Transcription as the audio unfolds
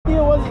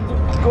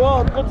Let's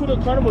go to the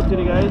carnival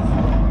today, guys.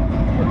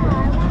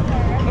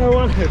 I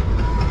want it.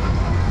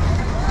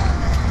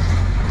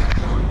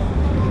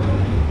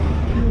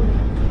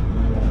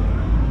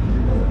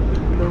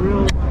 The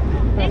real.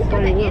 Thanks for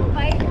the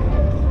invite.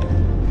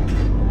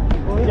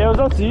 Yeah, it was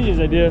all CJ's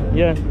idea.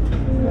 Yeah.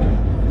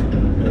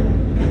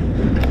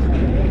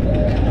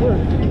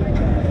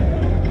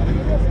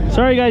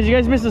 Sorry, guys. You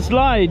guys missed the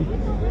slide.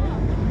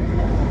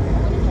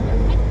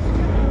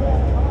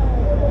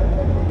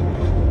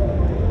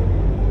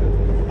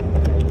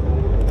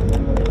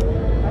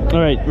 All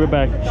right, we're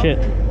back. Shit.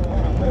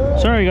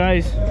 Sorry,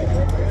 guys.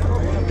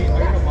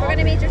 We're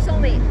gonna meet your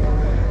soulmate.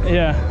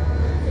 Yeah.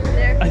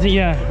 There. I think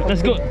yeah.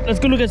 Let's go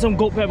look at some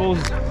goat pebbles.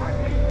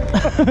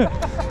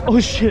 Oh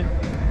shit.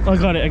 Oh, I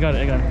got it.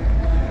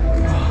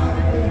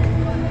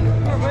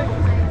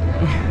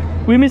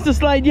 We missed the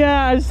slide.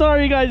 Yeah.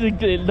 Sorry, guys.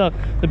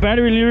 The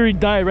battery literally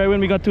died right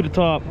when we got to the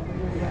top.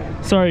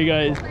 Sorry,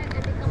 guys.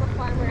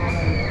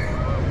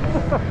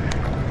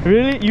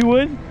 Really? You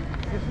would?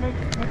 Just make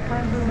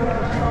friends with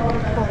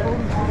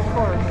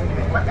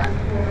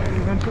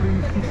eventually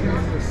you can see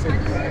the six.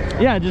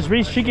 Yeah, just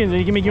raise chickens and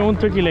you can make your own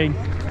turkey leg.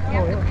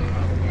 Oh yeah.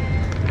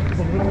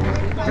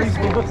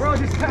 Bro,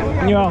 just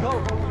Yeah.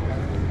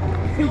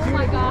 Oh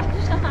my gosh.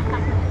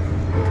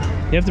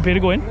 You have to pay to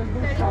go in?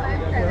 35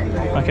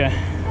 credits. Okay.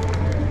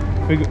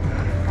 We go. You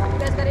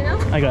guys got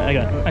enough? I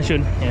got. I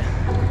should. Yeah.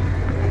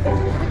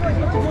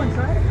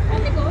 Are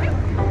they going?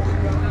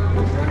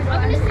 I'm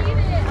gonna save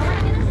it. I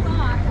wanna get a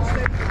spot.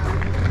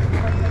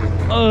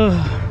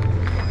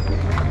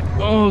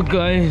 Oh,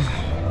 guys.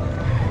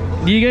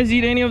 Do you guys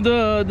eat any of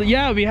the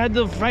yeah, we had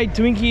the fried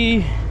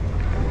Twinkie.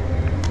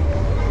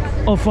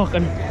 Oh fuck,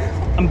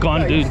 I'm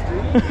gone, dude.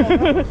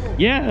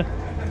 Yeah.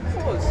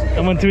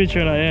 I'm on Twitch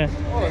right now, yeah.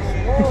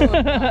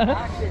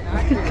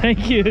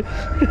 Thank you.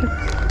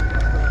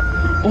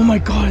 Oh my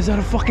god, is that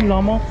a fucking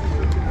llama?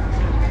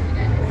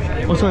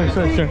 Oh sorry.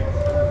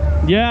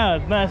 Yeah,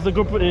 man, it's the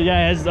group.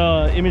 Yeah, it has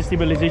image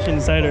stabilization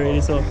inside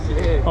already, so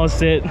I'll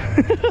sit.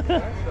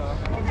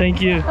 Thank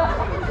you.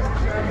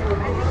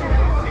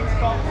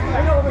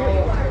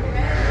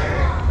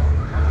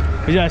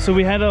 Yeah, so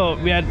we had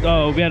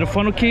a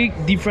funnel cake,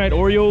 deep fried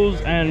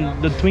Oreos,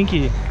 and the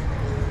Twinkie.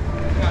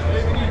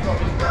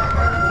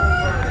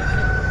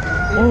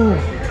 Oh.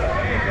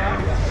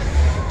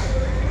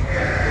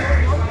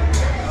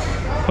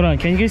 Hold on,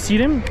 can you guys see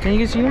them? That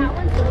one's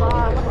the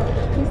boss.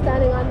 He's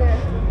standing on there.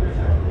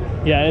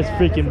 Yeah, it's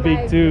freaking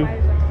big too.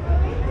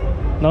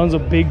 That one's a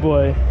big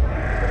boy.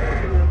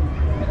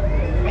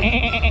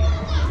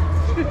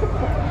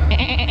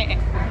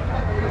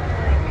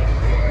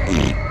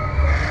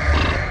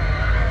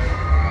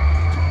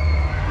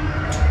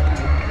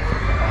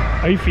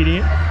 Are you feeding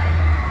it?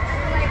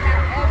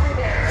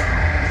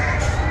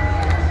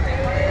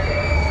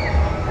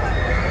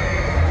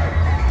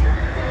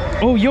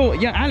 Oh, yo,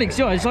 yeah, Alex,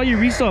 yo, I saw you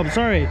resub.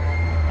 Sorry,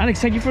 Alex,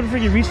 thank you for the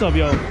freaking resub,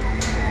 yo.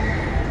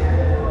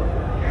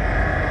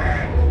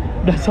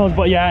 That sounds,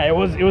 but yeah, it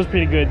was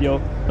pretty good,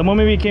 yo. The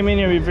moment we came in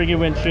here, we freaking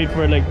went straight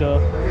for like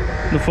the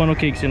funnel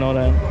cakes and all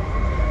that.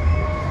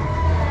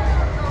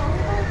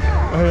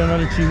 I heard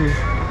another chew.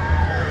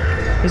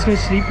 This guy's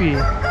sleepy.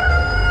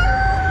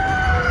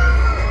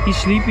 He's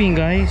sleeping,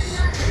 guys.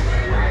 Look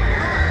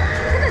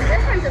at the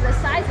difference in the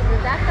size of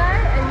that guy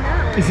and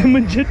now. It's a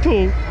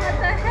Mangetto. What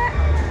the heck?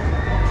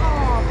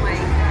 Oh my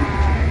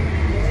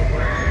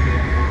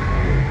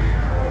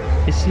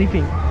god. It's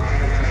sleeping.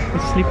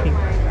 It's sleeping.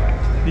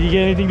 Did you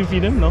get anything to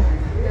feed him? No? No,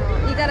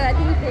 you gotta, I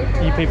think you pay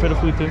for You pay for the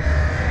food too?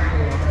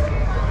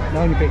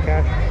 now you pay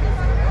cash.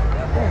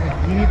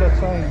 Oh, you need that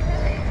sign.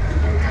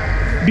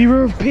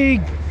 Beware of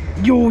pig!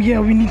 Yo, yeah,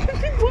 we need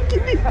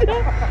fucking need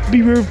that.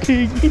 Beware of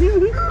pig.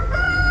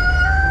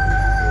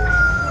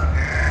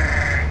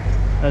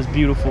 That's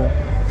beautiful.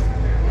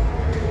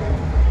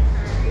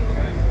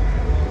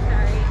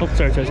 Oh,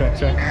 sorry. You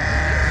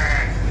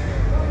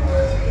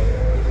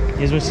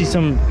guys want to see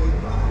some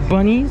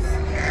bunnies?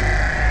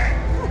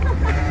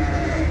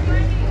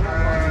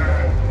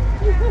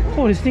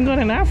 Oh, this thing got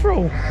an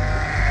afro.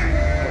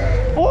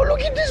 Oh,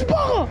 look at this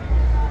bugger!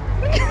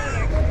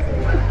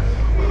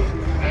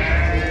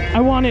 I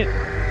want it.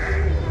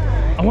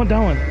 I want that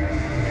one.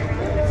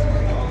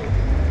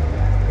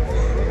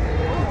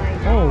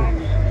 Oh,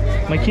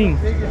 my king.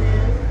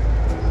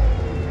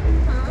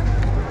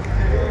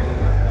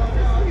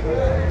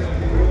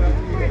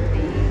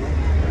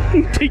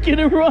 Take it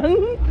and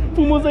run.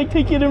 Puma's like,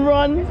 take it and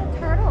run.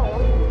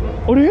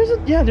 turtle. Oh, there is a,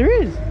 yeah, there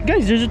is.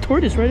 Guys, there's a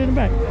tortoise right in the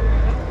back.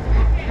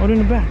 Right in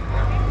the back.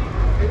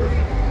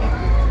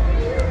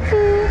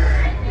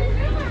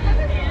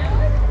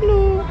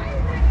 Hello.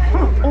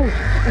 Oh,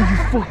 you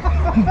fuck.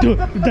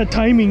 That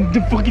timing,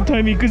 the fucking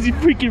timing, because he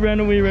freaking ran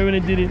away right when I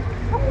did it.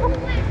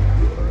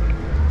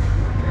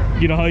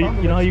 You know how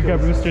you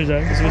grab roosters, huh?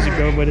 You're supposed to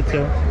grab them by the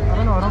tail. I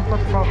don't know, I don't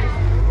pluck frogs.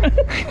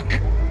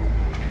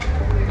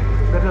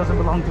 That doesn't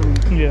belong to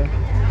me. Yeah.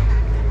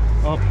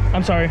 Oh,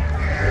 I'm sorry.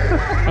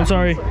 I'm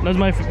sorry. That's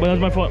my fault.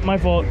 My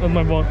fault. That's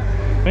my fault.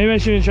 Maybe I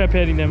shouldn't try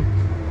petting them.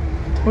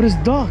 What is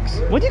ducks?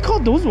 What do you call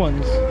those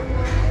ones?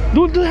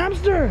 The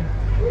hamster.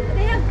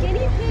 They have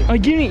guinea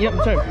pigs. Guinea. Yeah,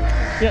 I'm sorry.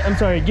 Yeah, I'm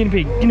sorry. Guinea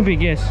pig. Guinea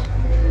pig. Yes.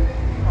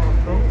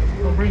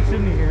 Don't bring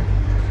Sydney here.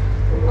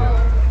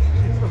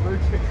 She's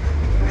allergic.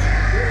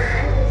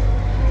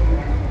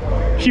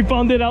 She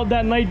found it out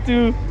that night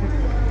too.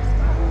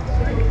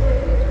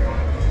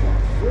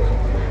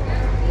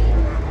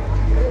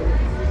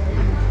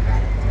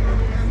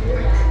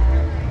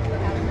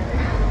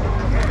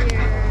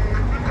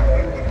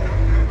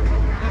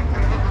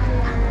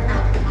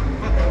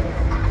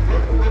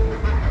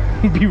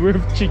 Beware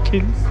of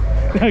chickens.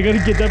 I gotta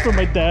get that from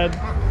my dad.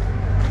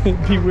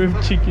 Beware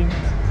of chickens.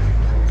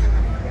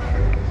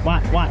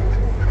 What? What?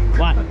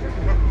 What?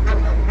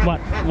 What?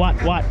 What?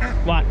 What?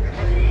 What?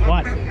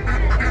 What?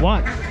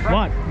 What?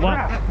 What? What?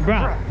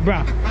 Bruh.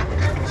 Bruh.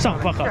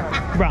 Stop, fucker.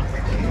 Bruh.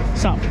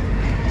 Stop.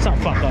 Stop,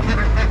 fucker.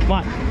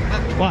 What?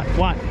 What?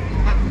 What?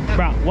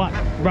 Bruh. What?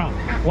 Bruh.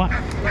 What?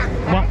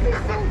 What?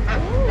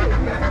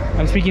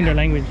 I'm speaking their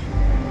language.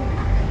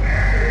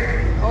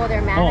 Oh,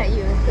 they're mad at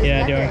you.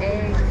 Yeah, they are.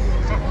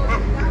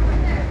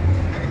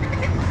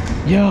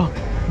 Yeah,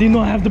 they know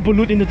I have the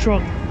balut in the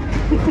truck.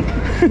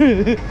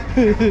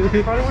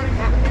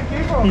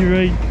 You're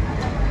right.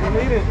 We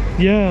made it.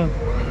 Yeah.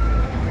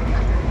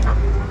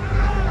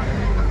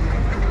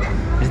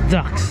 It's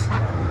ducks.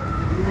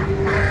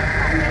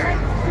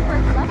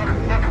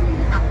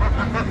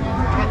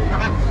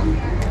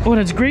 Oh,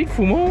 that's great,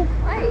 Fumo.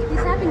 Wait, he's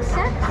having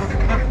sex?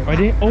 Are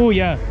they? Oh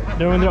yeah.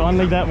 They're when they're on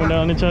like that, when they're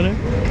on each other.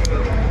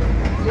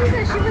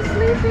 Jesus, she was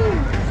sleeping.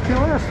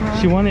 TOS,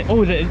 man. She wanted.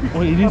 Oh, it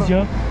is,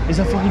 yeah. Is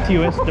that fucking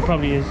TOS? There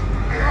probably is.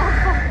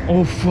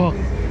 Oh fuck.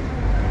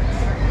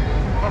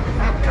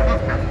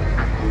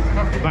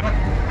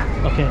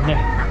 Okay,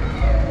 there.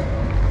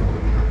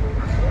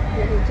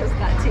 He just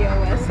got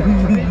TOS.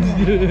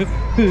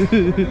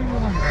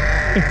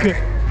 Okay.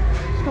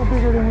 Still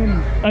bigger than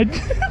Winnie.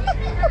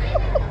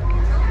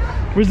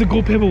 Where's the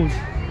gold pebbles?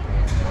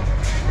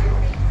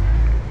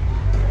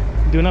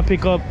 Do not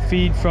pick up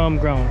feed from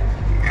ground.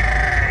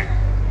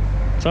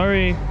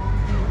 Sorry. Yeah.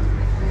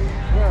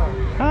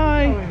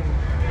 Hi.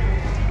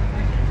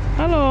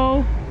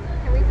 Hello.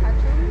 Can we touch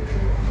him?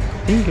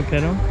 I think you can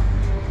pet him.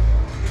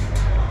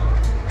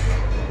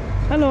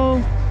 Hello.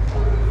 He's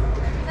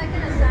like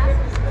an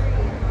Assassin's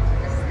Creed.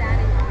 Just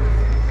standing on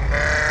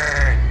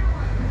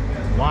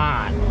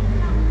What?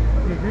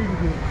 He agreed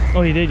with you.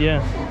 Oh, he did,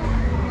 yeah.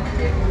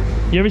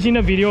 You ever seen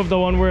a video of the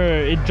one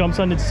where it jumps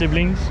on its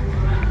siblings?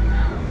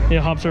 It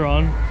hops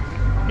around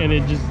and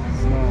it just...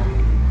 No.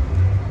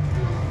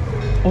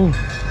 Oh.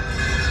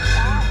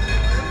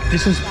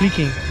 This one's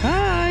speaking.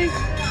 Hi.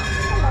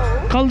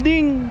 Hello.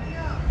 Kalding.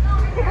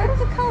 What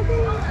is it called?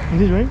 Is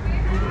this right?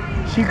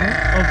 Sheep.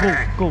 Oh,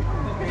 go.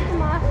 Pick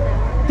him off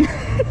now.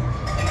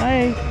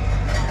 Hi.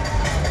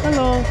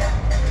 Hello.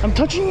 I'm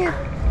touching it.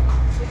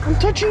 I'm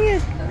touching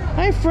it.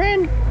 Hi,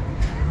 friend.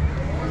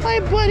 Hi,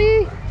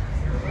 buddy.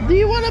 Do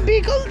you want to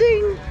be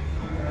Kalding?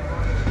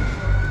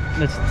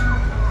 Let's...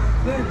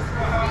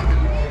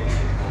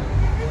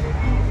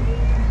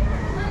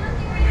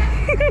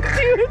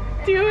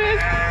 TOS.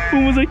 Who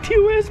was like,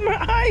 TOS, my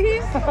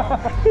eyes.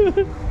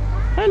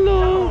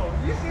 Hello.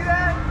 You see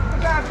that?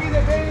 You gotta feed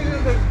the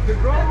babies and the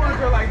grown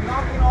ones are like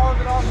knocking all of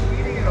it off and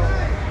eating it all.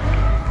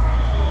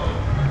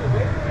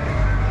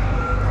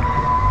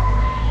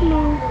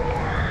 Hello.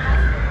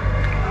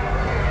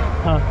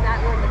 Huh? That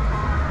one,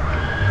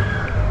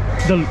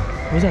 the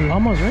top. Was that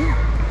llamas, right? Is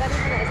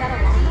that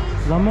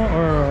a llama? Llama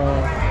or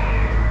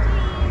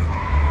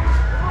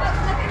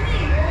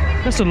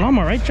that's a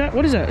llama, right, chat?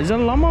 What is that? Is that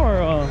a llama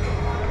or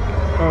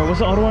what's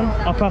the other one?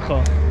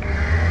 Alpaca.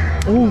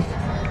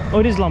 Oh,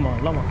 it is llama.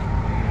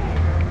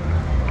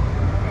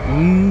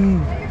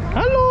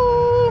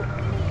 Hello.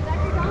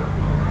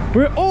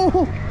 Where?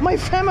 Oh, my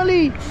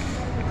family.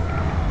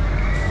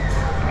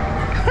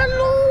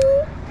 Hello.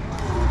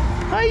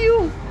 Are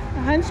you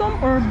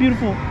handsome or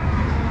beautiful?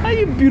 Are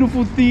you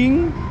beautiful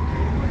thing?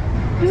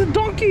 It's a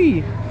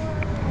donkey.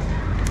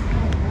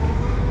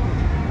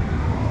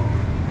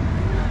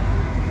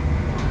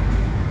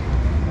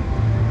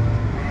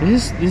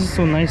 This is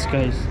so nice,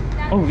 guys.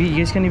 Oh, you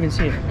guys can't even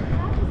see it.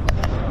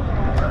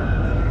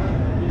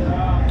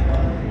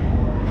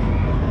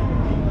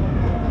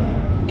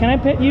 Can I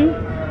pet you?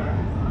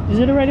 Is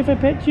it alright if I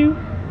pet you?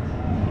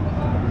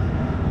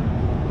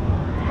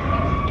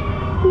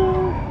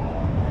 Hello.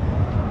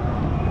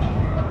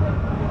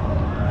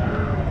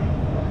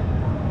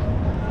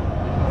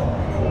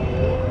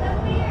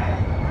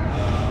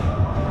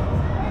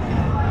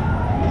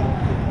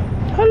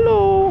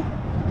 Hello.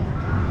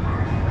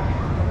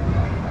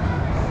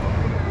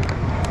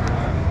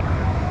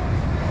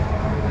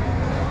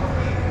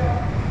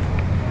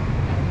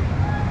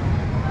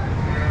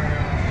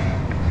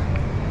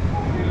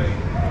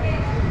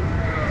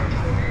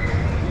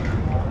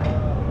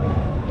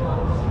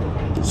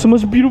 So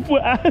much beautiful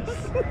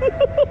ass.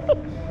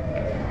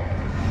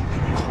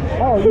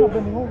 Oh, you're not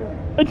bending over.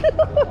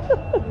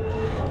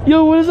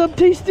 Yo, what is up,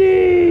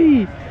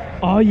 Tasty?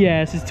 Oh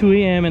yes, it's 2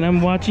 a.m. and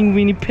I'm watching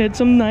Winnie pet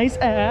some nice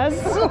ass.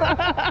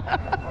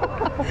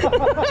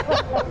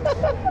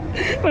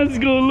 Let's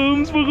go,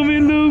 Looms. Welcome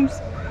in, Looms.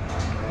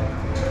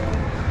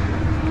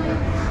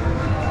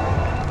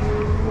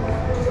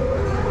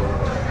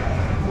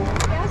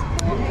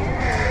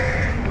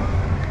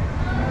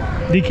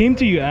 They came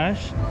to you,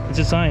 Ash. It's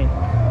a sign.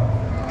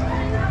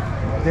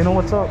 They know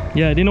what's up.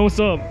 Yeah, they know what's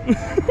up.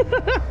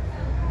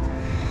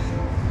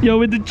 Yo,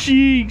 with the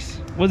cheeks.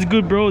 What's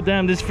good, bro?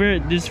 Damn, this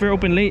fair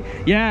open late.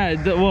 Yeah,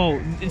 well,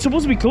 it's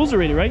supposed to be closed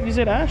already, right? You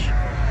said, Ash?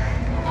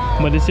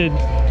 But they said...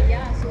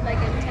 Yeah, so like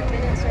in 10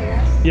 minutes, I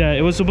guess. Yeah,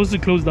 it was supposed to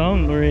close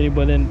down already,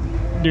 but then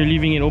they're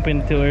leaving it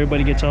open until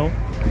everybody gets out.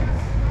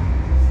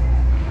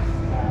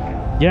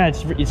 Yeah,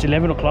 it's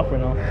 11 o'clock right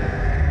now.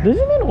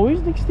 Doesn't it always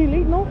like stay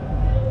late, no?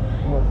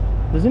 What?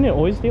 Doesn't it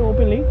always stay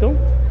open late, though?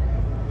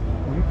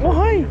 Oh,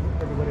 hi!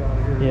 Everybody out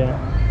of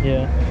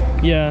here.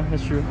 Yeah,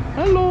 that's true.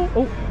 Hello!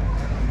 Oh!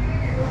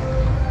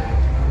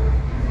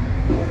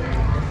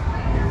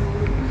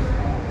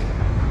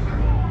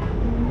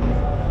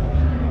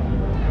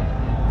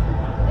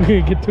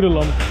 Okay, get to the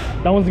llama.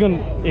 That one's gonna,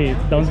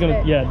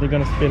 yeah, they're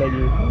gonna spit at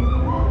you.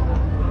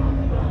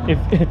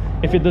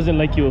 If it doesn't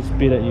like you, it'll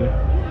spit at you.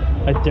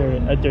 I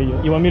dare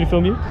you. You want me to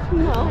film you?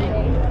 No.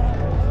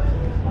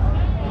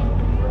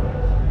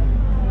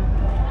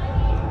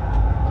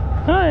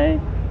 Hi.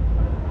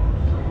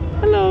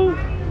 Hello.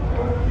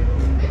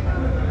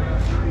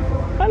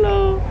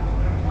 Hello.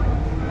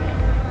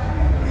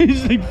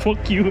 He's like,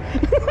 fuck you.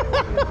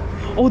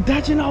 Oh,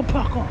 that's an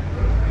alpaca.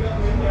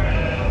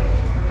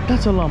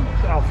 That's a llama.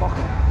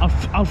 Alpaca.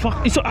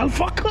 Alpaca. It's an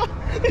alpaca.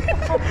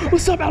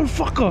 What's up,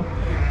 alpaca?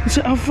 It's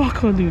an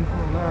alpaca, dude.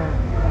 Oh,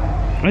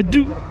 man. I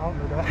do,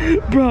 Counter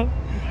that. bro.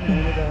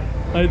 Counter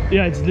that.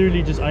 Yeah, it's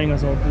literally just eyeing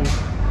us all, dude.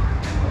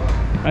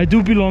 I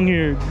do belong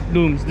here,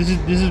 Looms. This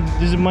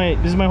is my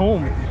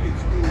home.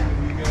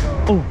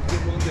 Oh.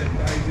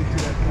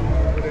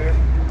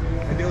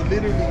 And they'll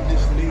literally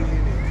just lay in it.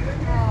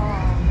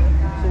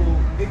 So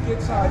it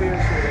gets hot there,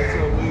 so that's a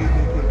way they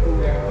can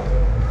cool out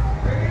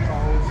the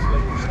cows,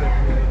 like the stuff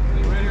in it.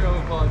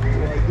 So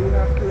I do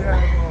have to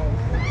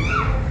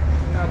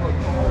have a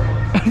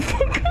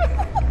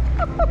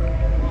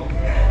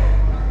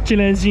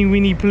Chillin' seeing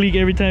Winnie pleek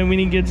every time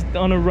Winnie gets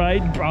on a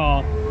ride,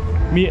 bro.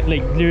 Me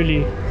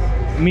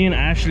and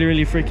Ash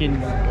literally freaking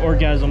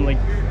orgasm like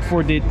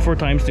 4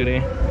 times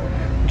today.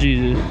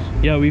 Jesus.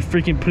 Yeah, we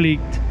freaking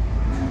pleeked.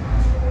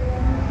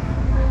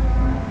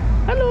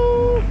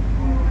 Hello.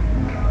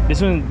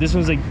 This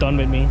one's like done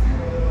with me.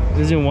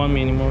 Doesn't want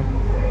me anymore.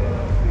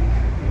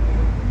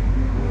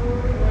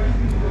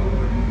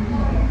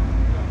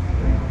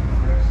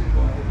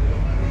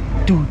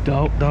 Dude,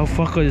 the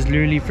fucker is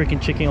literally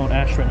freaking checking out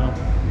Ash right now.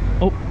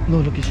 Oh, no,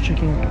 look, he's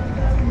checking out.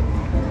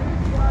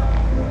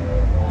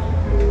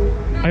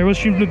 Ira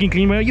stream looking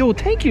clean, right? Yo,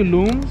 thank you,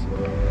 Looms.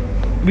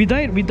 We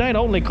died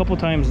out like a couple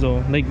times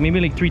though. Like maybe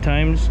like 3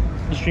 times.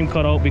 The stream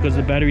cut out because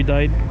the battery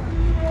died.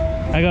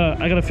 I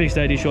gotta fix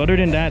that issue. Other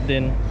than that,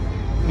 then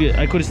yeah,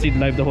 I could have stayed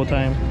live the whole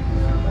time.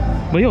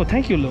 But yo,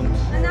 thank you, Looms.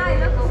 Anai,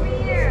 look over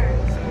here.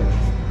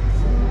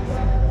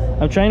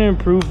 I'm trying to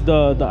improve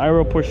the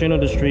IRL portion of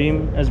the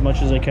stream as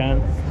much as I can.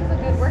 This is a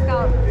good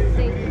workout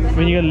thing.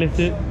 When you gotta lift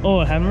it. Oh,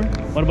 a hammer?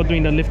 What about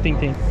doing the lifting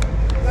thing?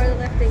 Or the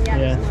lifting, yeah,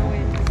 Yeah. there's no way.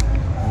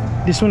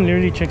 This one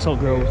literally checks out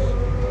girls.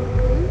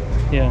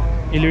 Yeah,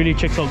 it literally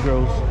checks out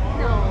girls.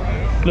 No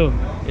way. Look,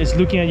 it's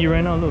looking at you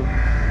right now, look.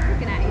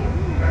 Looking at you.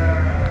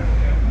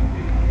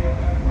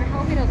 I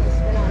hope he doesn't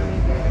spit on me,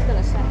 dude. He's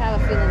gonna, I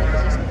have a feeling like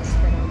he's just gonna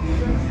spit on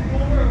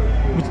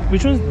me.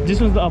 Which one's, this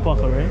one's the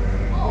alpaca, right?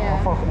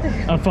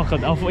 Yeah. Alpaca,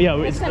 yeah,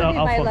 It's it's gonna be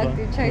my luck, alpaca.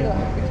 dude. Try to Yeah.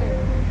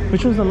 look.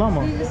 Which one's the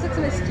llama? He just looks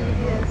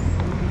mischievous.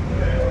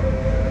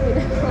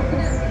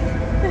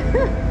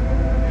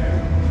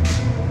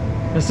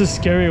 That's the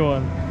scary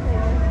one.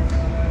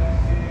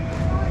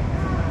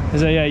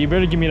 He's like, yeah, you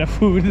better give me that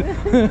food. Like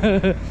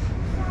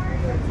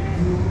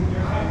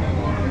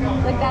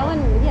that one,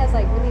 he has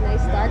like really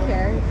nice dark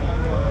hair.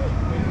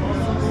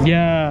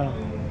 Yeah.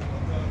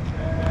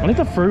 I like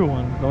the furry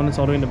one, the one that's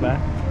all the way in the back,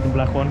 the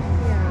black one.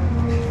 Yeah.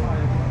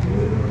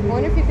 I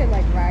wonder if you could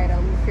like ride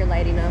him if you're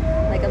light enough,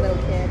 like a little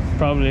kid.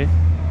 Probably.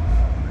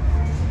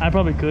 I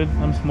probably could.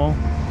 I'm small.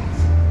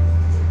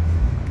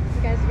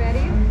 You guys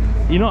ready?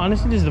 You know,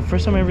 honestly, this is the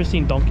first time I've ever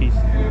seen donkeys.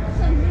 No,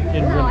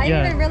 I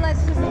didn't even realize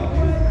it's just like...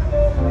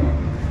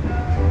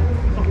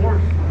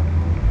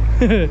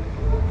 You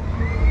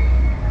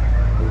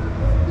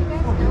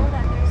guys know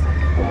that there's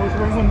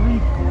something...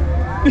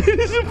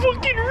 It's a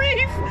fucking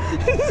reef.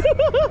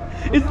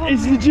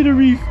 it's legit a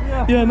reef.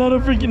 Yeah, not a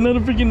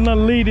freaking not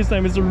lay this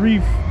time. It's a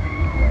reef.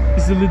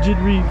 It's a legit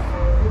reef.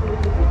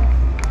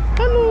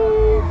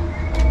 Hello.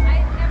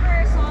 I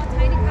never saw a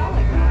tiny cow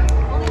like that.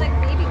 Only like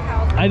baby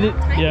cows. But I did.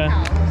 not tiny Yeah.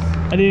 cows.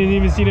 I didn't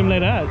even see them like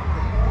that.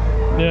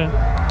 Yeah.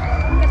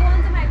 Because the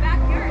ones in my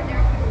backyard,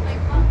 they're like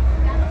up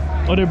down the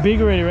side. Oh, they're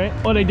big already, right?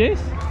 Oh, like this?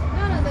 No,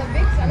 the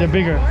big size. They're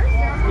bigger.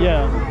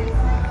 Yeah.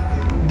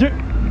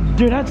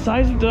 They're that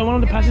size. The one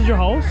that passes your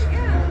house.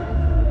 Yeah.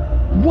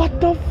 What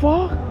the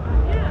fuck?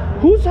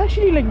 Who's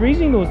actually like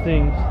raising those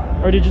things?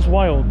 Or are they just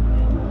wild?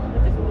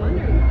 I'm just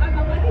wondering.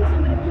 I think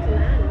somebody owns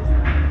land and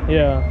stuff.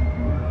 Yeah. I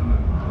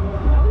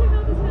wonder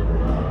how this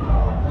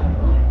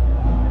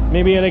happens.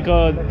 Maybe like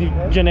a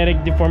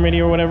genetic deformity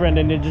or whatever, and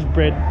then they just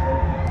bred.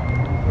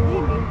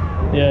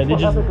 Maybe. Yeah, they What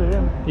just. happened to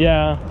him?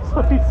 Yeah.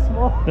 So he's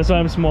small. That's why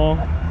I'm small. Oh,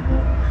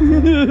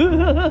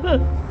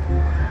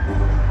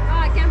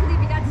 I can't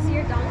believe you got to see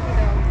your donkey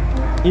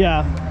though.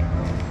 Yeah.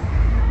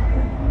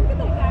 Look at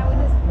that guy with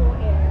his cool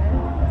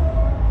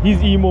hair.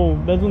 He's emo.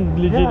 That's one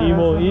legit Yeah,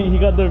 emo. that's He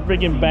got the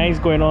freaking bangs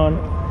going on.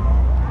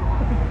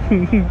 But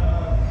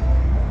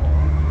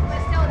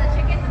still, the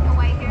chicken with the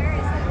white hair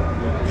is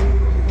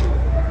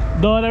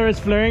The one that was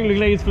flaring, look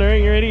like it's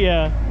flaring already.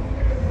 Yeah.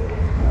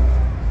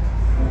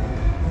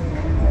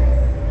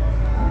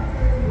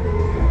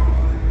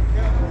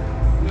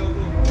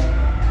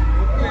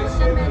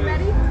 shipment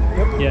ready?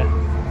 Yeah.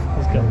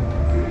 Let's go.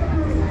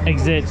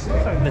 Exit.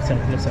 Listen.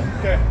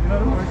 Okay. You know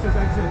where it says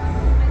exit?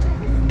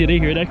 Did I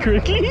hear that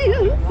correctly?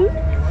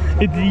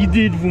 You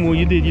did, Fumo.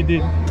 You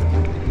did.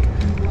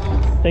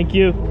 Thank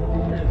you.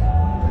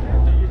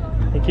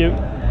 Thank you. Get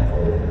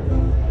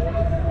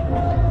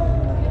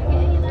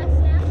any last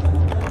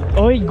snacks?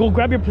 Oh, wait, go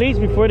grab your plates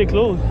before they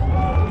close.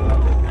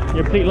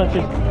 Your plate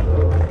lunches.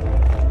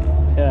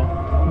 Yeah.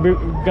 We're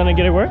gonna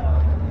get it where?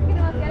 You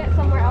know, let's get it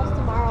somewhere else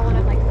tomorrow when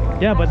I'm like.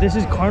 Yeah, but this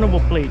is Carnival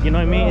plate. You know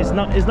what I mean? It's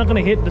not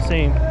gonna hit the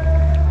same.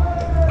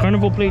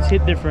 Carnival plates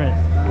hit different.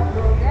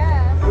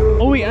 Yeah.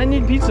 Oh wait, I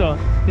need pizza.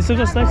 You still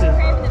got I'm slices.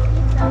 craving the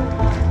pizza.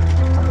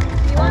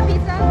 You want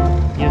pizza?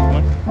 Yes,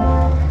 one.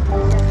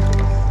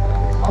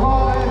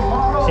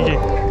 CJ.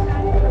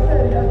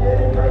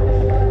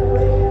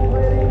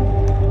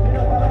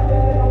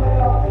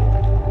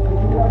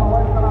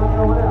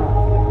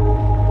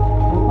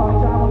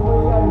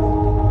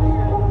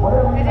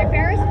 Is there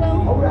Ferris wheel?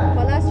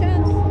 One last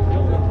chance.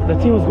 That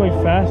team was going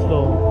fast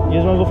though. You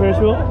guys wanna go Ferris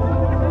wheel?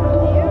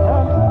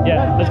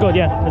 Yeah, let's go.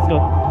 Yeah, let's go.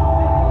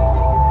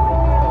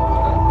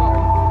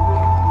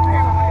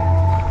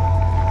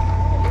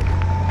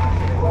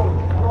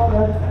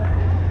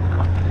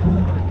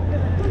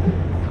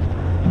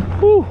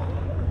 Whew.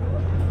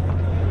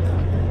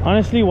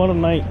 Honestly, what a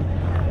night.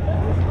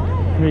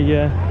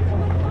 Yeah.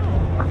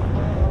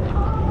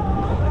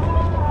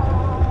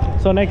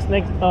 So next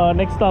stop, not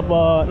next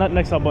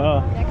stop,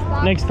 but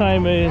next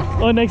time is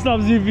next stop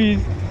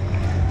Zippies.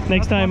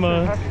 Next time,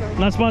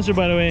 not sponsored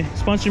by the way.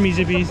 Sponsor me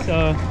Zippies.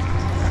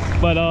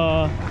 But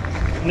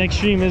next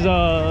stream is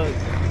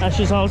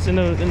Ash's house in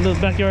the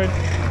backyard.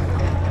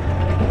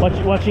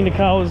 Watching the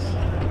cows.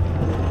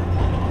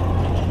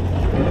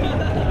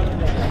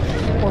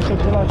 4th of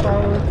July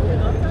fireworks.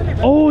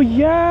 Oh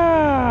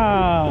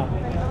yeah,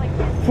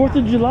 4th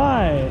of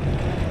July.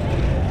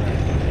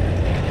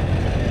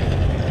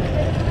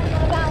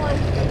 That one.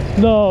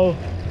 No,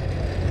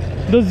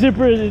 the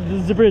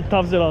zipper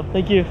tops it off.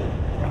 Thank you.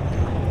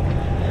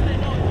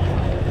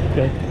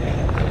 Okay.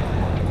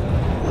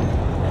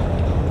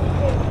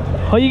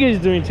 How you guys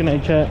doing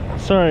tonight, chat?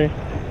 Sorry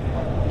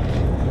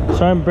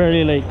I'm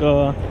barely like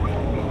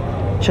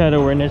chat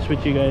awareness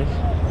with you guys.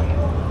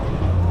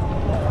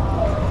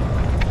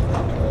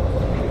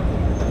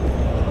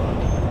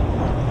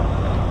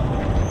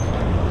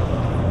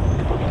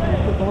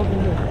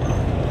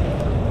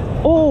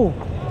 Oh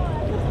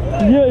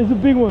yeah, it's a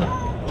big one.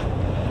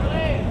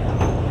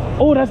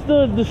 Oh, that's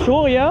the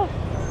show, yeah.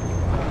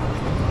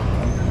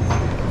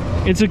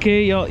 It's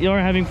okay, y'all are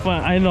having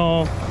fun. I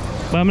know,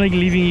 but I'm like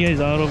leaving you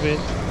guys out of it.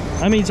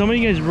 I mean, some of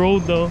you guys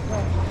rode though.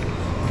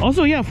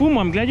 Also, yeah, Fumo,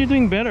 I'm glad you're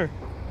doing better.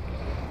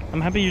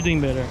 I'm happy you're doing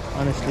better,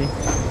 honestly.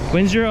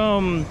 When's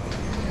your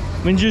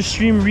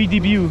stream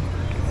re-debut?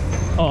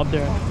 Oh, up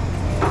there.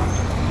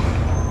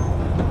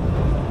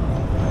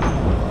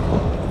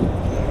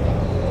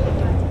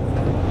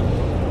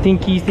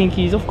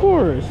 Thinkies, of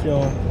course,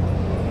 yo.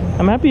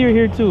 I'm happy you're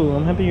here too.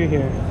 I'm happy you're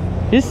here.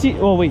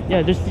 Oh wait, yeah,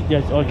 yes,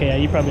 okay, yeah,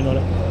 you probably know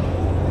that.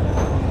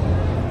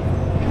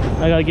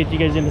 I gotta get you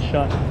guys in the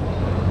shot.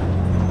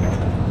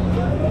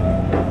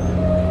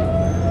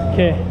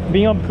 Okay,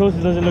 being up close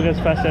doesn't look as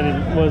fast as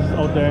it was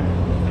out there.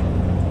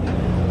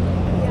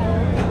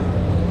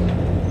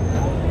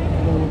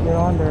 When you get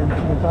on there,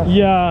 it's faster.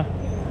 Yeah.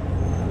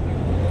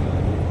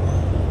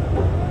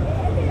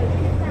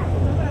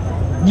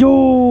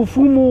 Yo,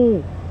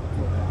 Fumo.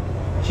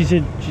 She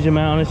said,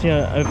 man, honestly,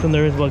 I feel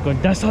nervous about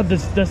going. That's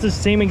the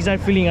same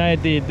exact feeling I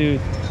did,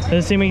 dude. That's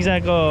the same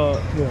exact how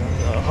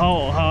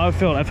I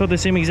felt. I felt the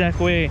same exact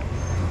way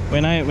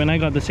when I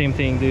got the same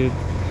thing, dude.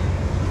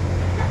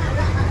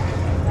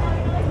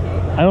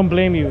 I don't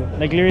blame you.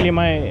 Like literally,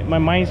 my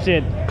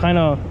mindset kind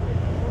of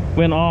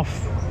went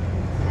off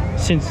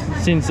since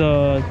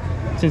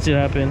it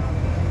happened.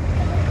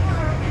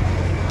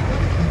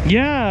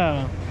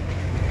 Yeah.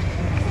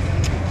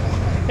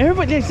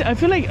 Everybody, I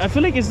feel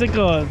like it's like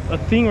a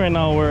thing right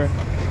now where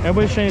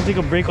everybody's trying to take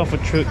a break off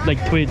of Twitch. Like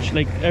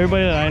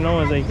everybody that I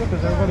know is like, Yeah,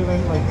 because everybody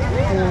went like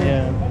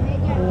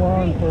full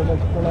on for like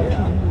 2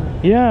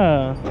 years.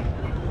 Yeah.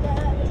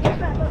 I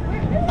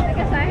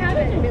guess I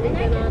haven't really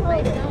been on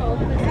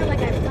myself. It's not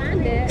like I planned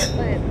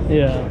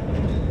Yeah.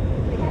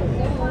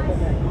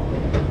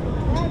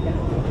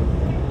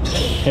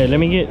 Hey, let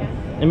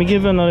me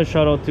give another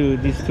shout out to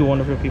these two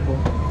wonderful people.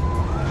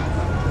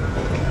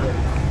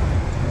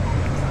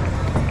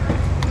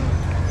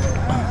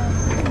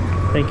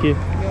 Thank you.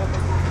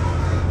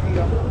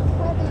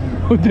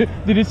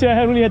 Did you say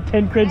I only had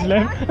 10 creds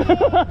left? I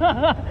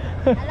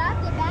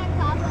lost the back,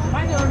 Papa.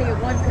 Mine only have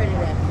 1 credit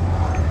left.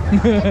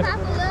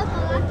 Papa, look, I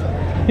lost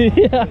it.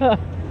 Yeah.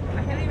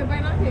 I can't even buy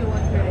nothing with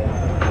 1 credit.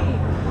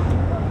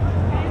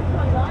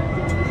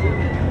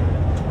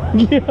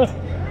 Yeah.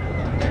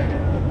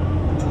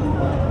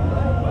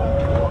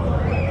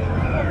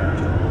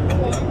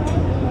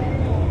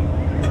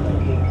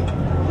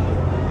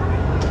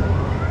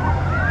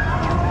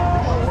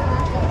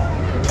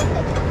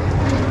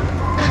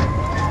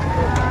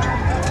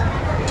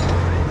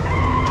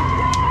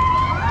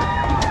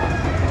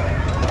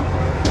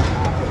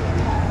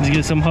 Let's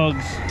get some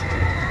hugs.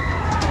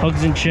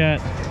 Hugs in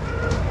chat.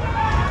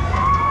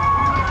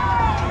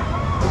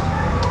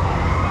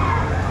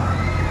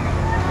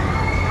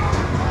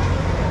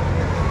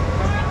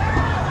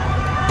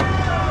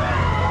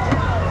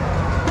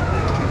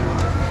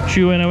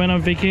 True, when I went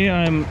on vacay,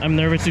 I'm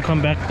nervous to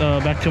come back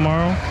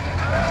tomorrow.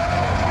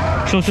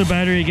 Closer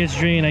battery gets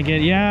drained.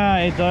 Yeah,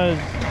 it does.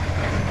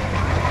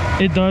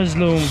 It does,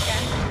 Loom.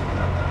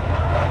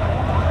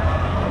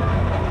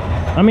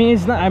 I mean,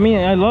 it's not. I mean,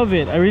 I love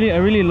it. I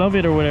really love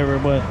it or whatever.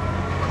 But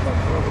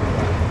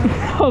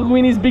Hug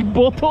Winnie's big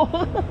bottle.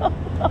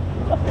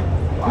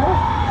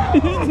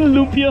 This is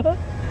Lumpia.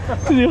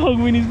 The Hug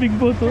Winnie's big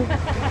bottle.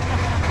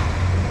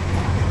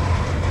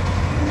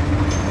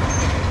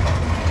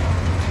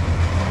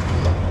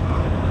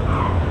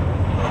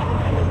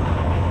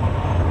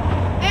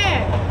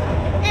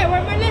 Hey,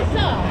 where's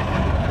Melissa?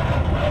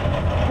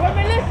 Where's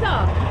Melissa?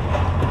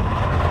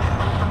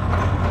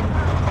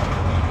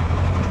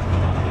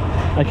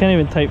 I can't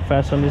even type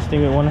fast on this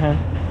thing with one hand.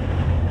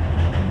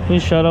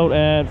 Please shout out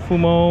at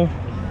Fumo.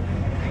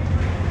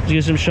 Let's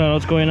get some shout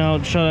outs going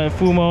out. Shout out at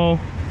Fumo.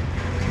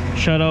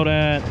 Shout out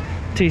at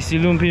Tasty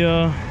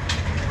Lumpia.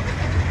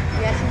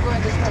 Yes, I'm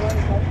going to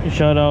this.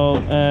 Shout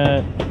out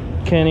at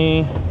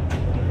Kenny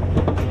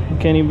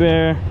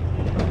Bear.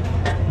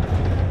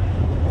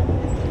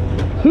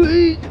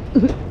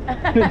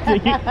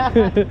 Thank you.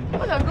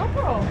 Oh, the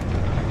GoPro.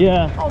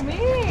 Yeah. Oh,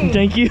 me.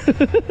 Thank you.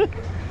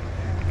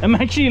 I'm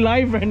actually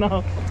live right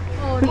now.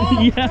 Oh,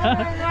 no.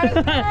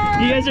 Yeah.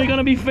 You guys are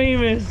gonna be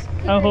famous.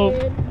 I hope.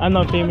 I'm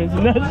not famous.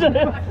 Melissa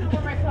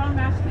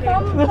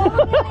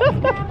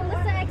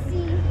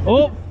XC.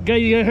 Oh,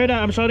 guys, you guys heard that?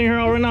 I'm shouting her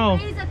out right now.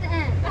 A's at the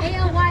end.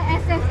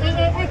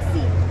 ALYSSAAXC.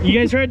 You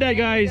guys heard that,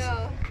 guys?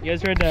 You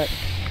guys heard that?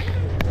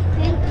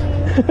 Thank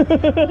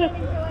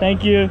you.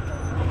 Thank you.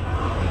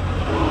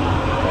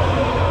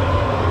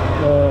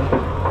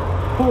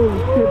 Holy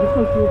shit,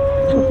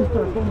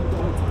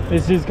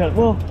 This is kind of,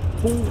 well,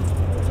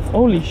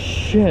 holy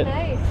shit.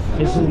 Nice.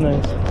 This is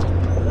nice.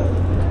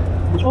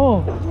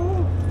 Oh,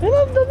 yeah,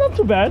 that's not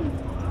too bad.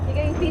 You're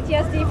getting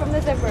PTSD from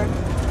the zipper.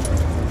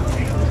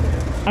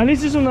 At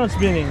least this one's not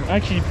spinning.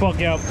 Actually, fuck,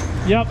 yep.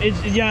 Yep,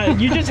 it's, yeah,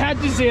 you just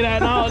had to say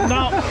that. No.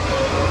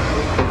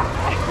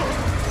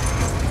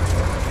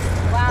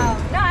 Wow.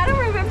 No, I don't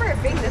remember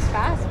it being this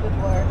fast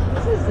before.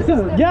 This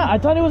is Yeah, I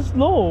thought it was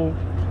slow.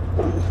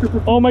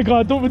 Oh my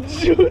god, don't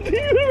shoot. Oh,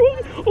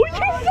 you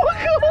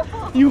fuck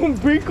up. You won't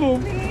break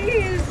him.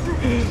 Please.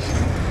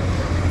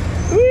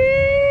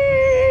 Whee!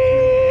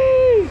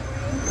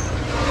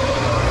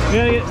 We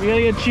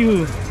gotta get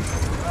Chihu.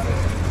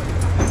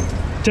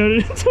 Tell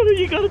her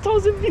you got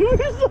 1,000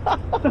 viewers.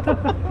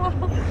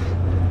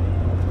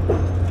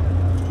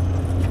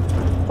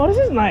 Oh, this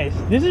is nice.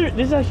 This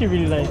is actually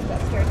really nice.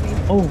 That scared me.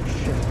 Oh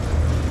shit.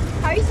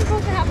 How are you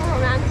supposed to have a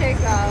romantic,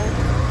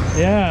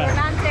 Yeah.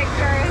 romantic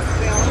Ferris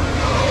wheel?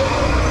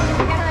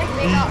 You gotta like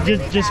make out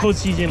really Just hold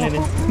fast. CJ like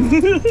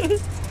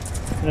this.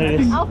 There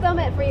it is. I'll film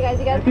it for you guys.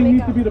 You I guys think it can make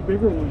needs to up. be the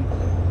bigger one.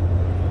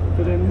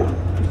 But then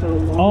it's a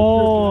long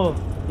Oh,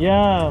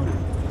 yeah.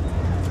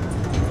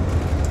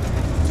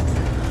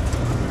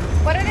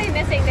 What are they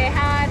missing? They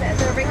had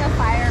the Ring of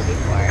Fire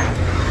before.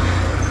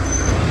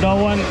 The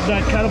one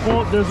that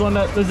catapult. There's one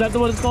that is that the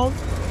one it's called?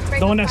 Ring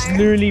The one of that's Fire?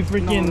 literally No,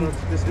 freaking.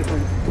 that's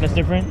different. That's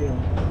different. Yeah.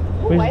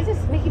 Ooh, why is this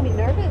making me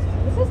nervous?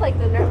 This is like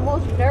the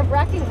most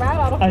nerve-wracking route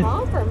out of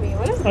prom for me.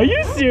 What is Are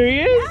you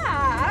serious?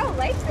 Yeah, I don't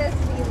like this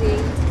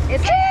feeling.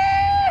 It's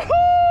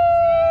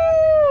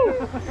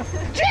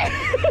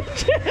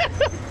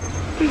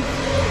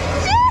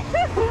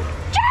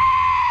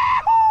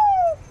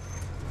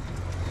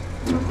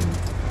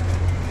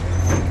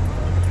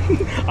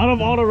Out of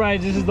all the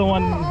rides, this is the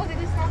one. Oh, they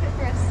just stopped it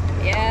for us.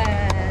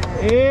 Yeah.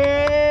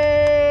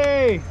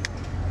 Hey!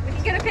 We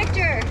can get a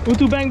picture.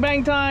 Utu bang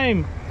bang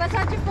time! Bust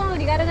out your phone.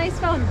 You got a nice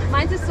phone.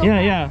 Mine's just so Yeah,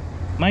 bad. yeah.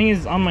 Mine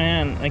is on my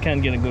hand. I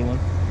can't get a good one.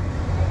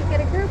 You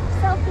get a group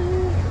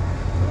selfie.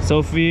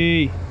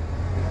 Sophie.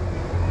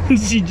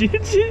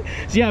 CJ.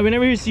 Yeah, we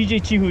never hear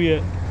CJ Chihu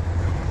yet.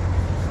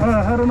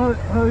 I don't know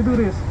how to do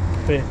this.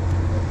 Wait.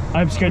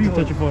 I'm scared to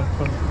touch your phone.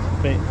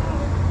 Wait.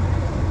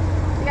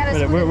 You gotta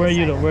Where are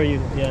you though? Where are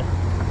you? Yeah.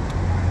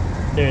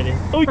 There it is.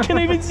 Oh, can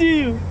I even see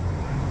you?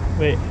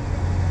 Wait.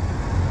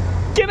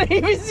 Can I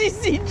even see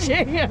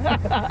CJ?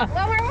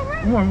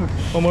 One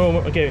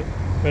more. Okay,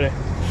 right there.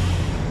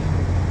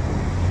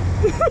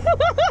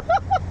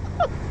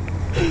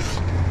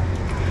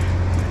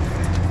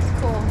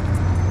 Cool.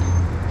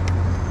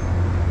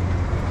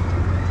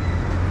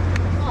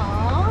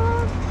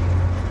 Aww.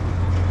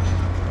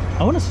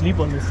 I want to sleep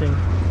on this thing.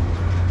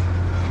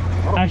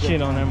 Actually,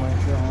 no, never mind.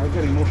 Yeah, I'm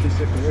getting mostly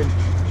sick already.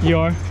 You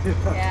are?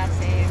 Yeah,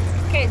 same.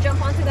 Okay,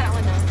 jump onto that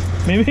one now.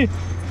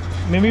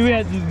 Maybe we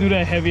had to do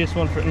the heaviest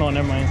one for. No,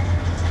 never mind.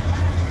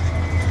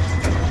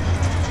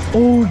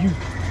 Oh,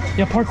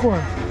 yeah,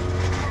 parkour.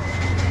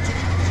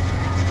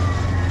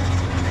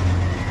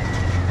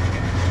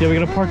 Yeah, we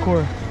gotta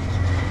parkour.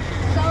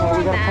 So Oh,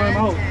 we gotta climb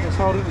out.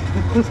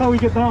 That's how we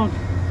get down.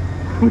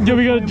 Yeah,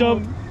 we gotta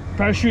jump,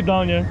 parachute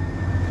down, yeah.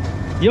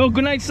 Yo,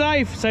 good night,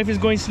 Saif. Saif is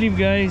going to sleep,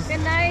 guys.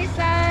 Good night,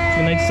 Sai.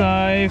 Good night,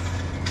 Saif.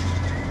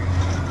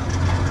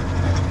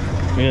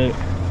 Yeah,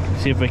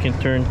 see if I can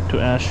turn to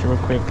Ash real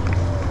quick.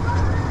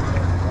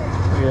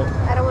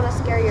 Yeah. I don't want to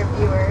scare your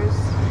viewers.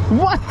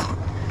 What?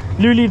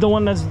 Literally the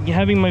one that's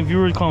having my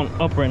viewer count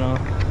up right now.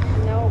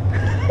 Nope.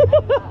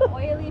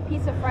 Oily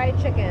piece of fried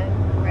chicken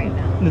right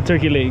now. The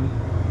turkey leg.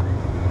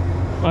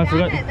 Oh, I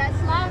forgot. Damn it, that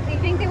sloth. Do you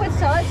think they would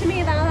sell it to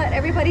me now that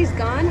everybody's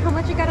gone? How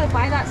much you gotta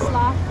buy that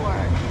sloth for?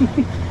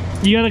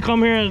 You gotta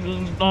come here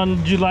on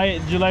July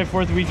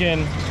 4th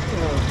weekend.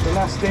 The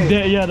last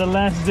day. Yeah, the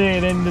last day,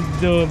 and then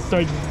they'll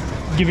start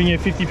giving you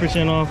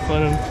 50% off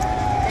on them.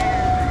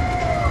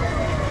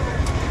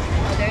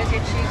 Oh, there's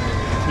your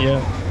chicken.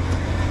 Yeah.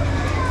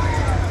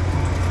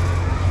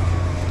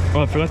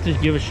 Oh, I forgot to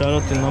give a shout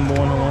out to #1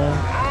 Hawaii.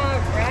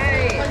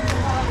 Alright.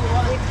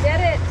 We did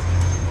it.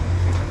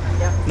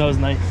 That was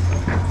nice.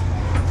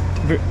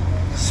 Very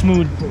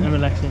smooth and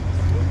relaxing.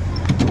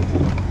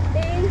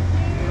 Thank you.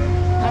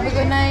 Have a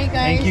good night,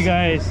 guys. Thank you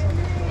guys.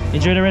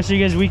 Enjoy the rest of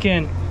you guys'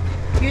 weekend.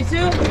 You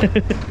too.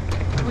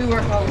 We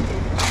work all the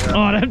time.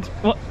 Oh, that.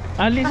 Well,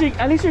 at least you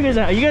guys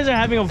are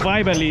having a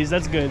vibe. At least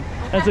that's good.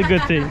 That's a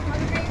good thing.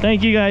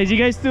 Thank you guys. You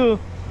guys too.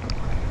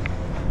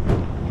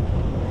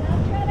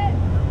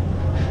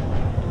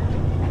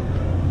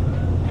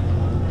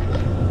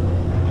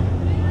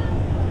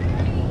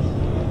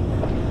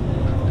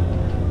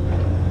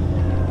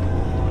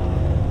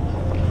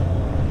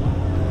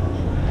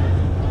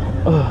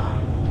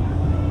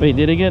 Wait,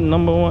 did I get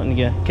 #1?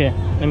 Yeah, okay.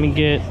 Let me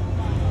get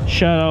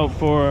shout out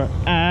for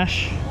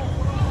Ash.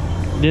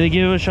 Did I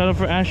give a shout out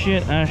for Ash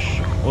yet? Ash,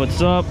 what's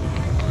up?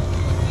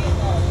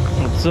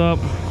 What's up?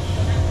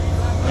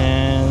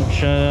 And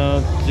shout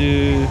out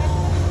to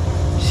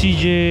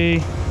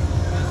CJ,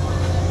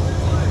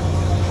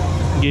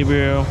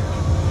 Gabriel.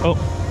 Oh.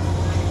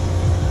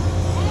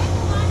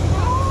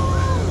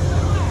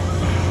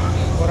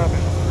 What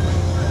happened?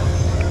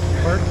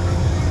 Bird?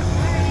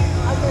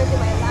 I'm gonna do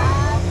my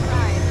last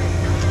ride.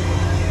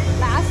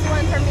 Last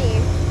one for me.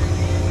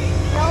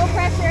 No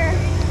pressure.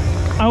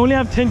 I only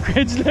have 10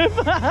 credits left.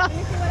 Let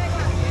me see what I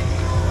got.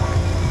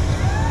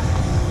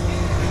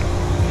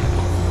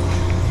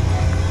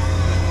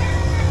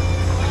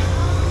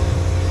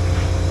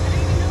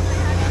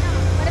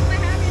 What if I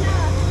have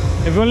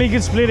enough? If only you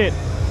could split it.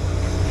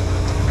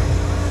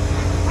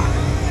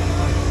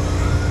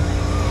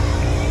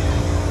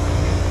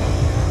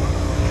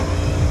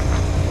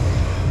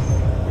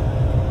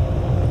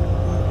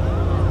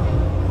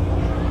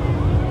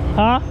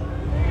 Huh?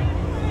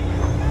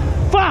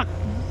 Fuck!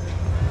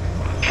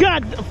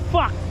 God,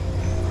 fuck!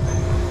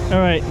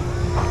 Alright.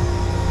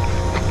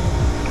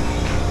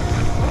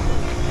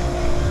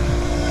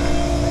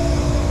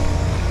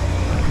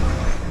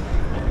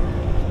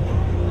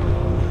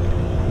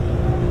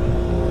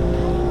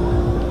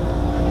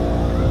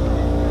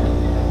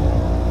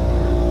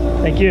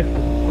 Thank you.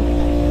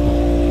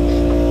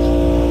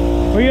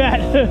 Where you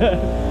at?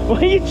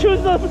 Why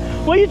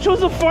you choose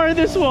the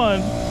farthest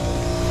one?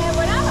 Hey,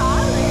 we're not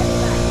all the way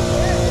back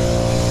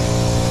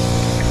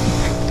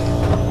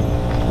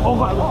Oh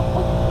god, oh.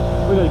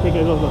 We gotta take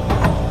it, go.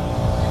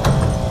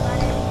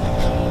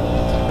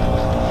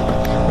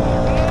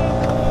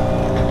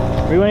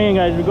 We're going in,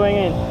 guys, we're going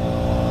in.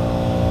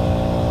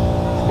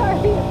 Sorry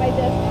if I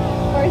just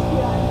forced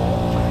you on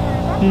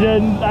this.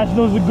 Then that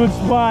knows a good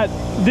spot.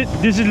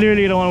 This is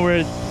literally the one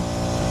where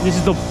this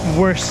is the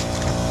worst.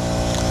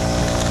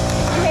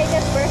 You hate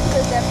this versus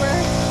the zipper?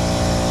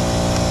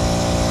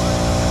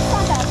 It's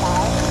not that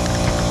bad.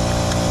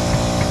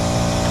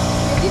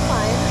 You'll be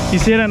fine. You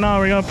say that now,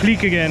 we're gonna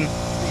pleek again.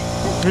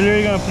 We're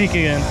literally gonna pleek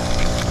again.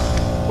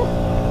 Come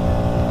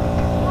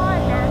on,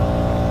 man.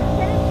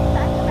 Get it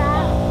stuck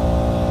back.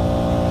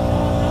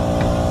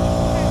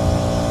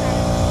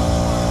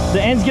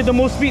 The ends get the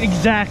most speed,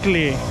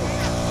 exactly.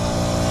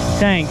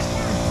 Thanks.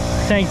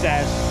 Thanks,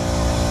 Ash.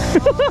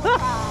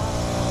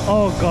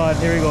 Oh god,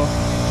 here we go.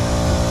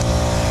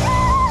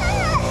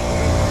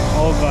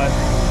 Oh god.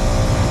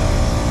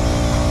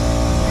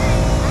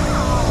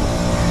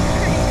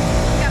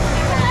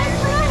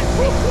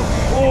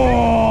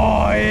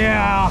 Oh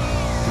yeah.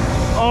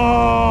 Oh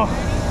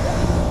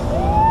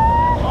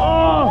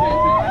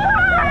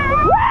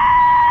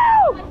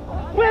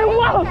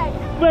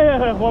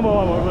Wait, one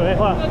more. Wait,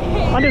 hold on.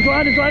 Okay. On this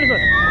one.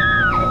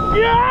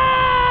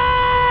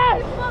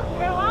 Yes!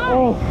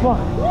 Oh, fuck.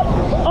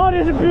 Oh,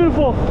 this is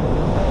beautiful.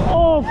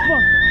 Oh,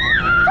 fuck.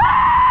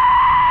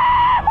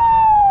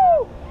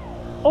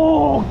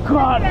 Oh,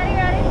 God.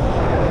 Ready?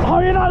 Oh,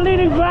 you're not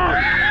leaning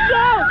back.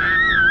 No!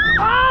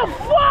 Oh,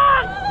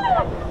 fuck!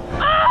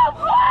 Oh,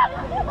 fuck!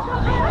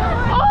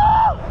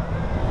 Oh!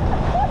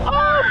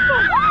 Oh,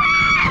 fuck!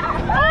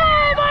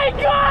 Oh, my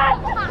God!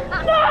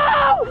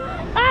 No!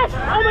 Ash!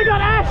 Oh, my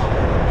God, Ash!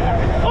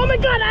 Oh, my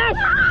God, Ash!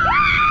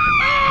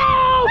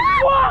 Oh,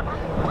 fuck!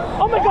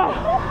 Oh, my God!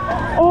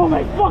 Oh,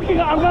 my fucking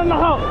God! I'm gonna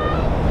knock out!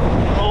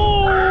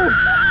 Oh!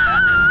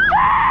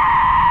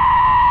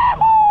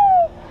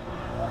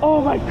 Oh,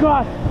 my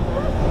God!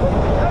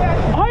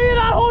 How are you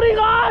not holding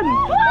on?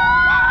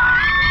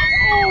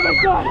 Oh my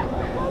God!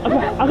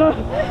 I got,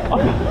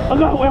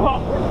 wait, hold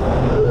on.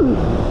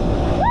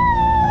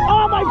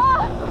 Oh my,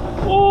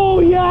 oh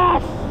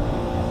yes!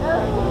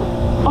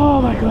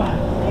 Oh my God!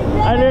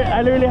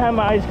 I literally have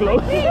my eyes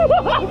closed. I'm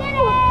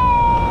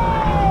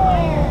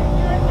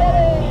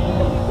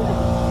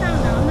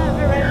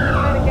never ready to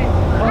fight again.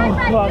 Oh, I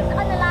tried fuck. this on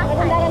the last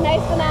Wasn't that a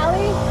nice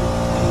finale?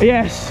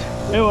 Yes,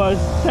 it was.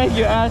 Thank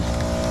you, Ash.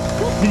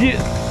 Did you?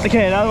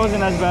 Okay, that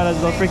wasn't as bad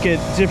as the freaking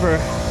zipper.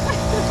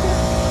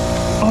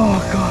 Oh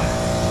God.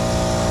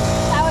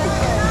 That was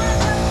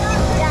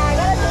good. Yeah, I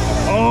gotta take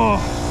it. Oh.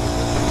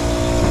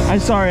 I'm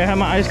sorry, I had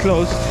my eyes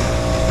closed.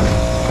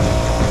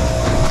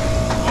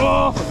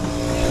 Oh.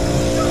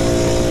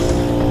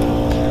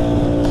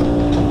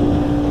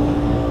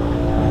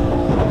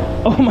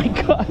 Oh my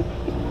God.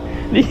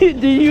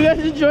 Did you guys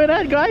enjoy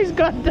that, guys?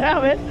 God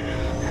damn it.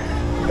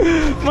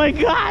 My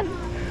God.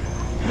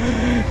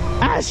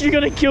 Ash, you're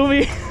gonna kill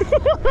me.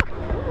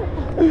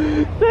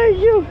 Thank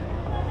you.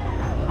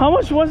 How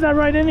much was that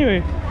ride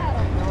anyway?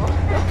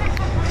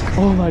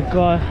 Oh my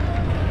God.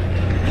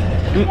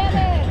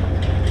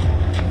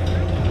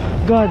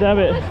 God damn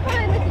it. Much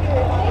fun with you.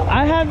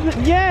 I have,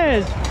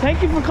 yes.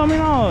 Thank you for coming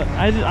out.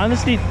 I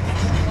honestly.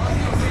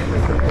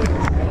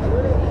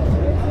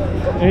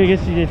 I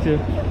guess you did too.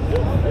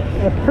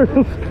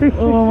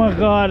 Oh my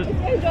God. Did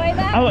you enjoy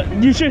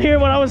that? You should hear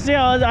what I was saying.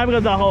 I'm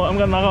gonna die. I'm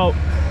gonna knock out.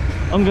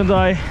 I'm gonna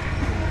die.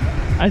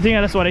 I think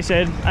that's what I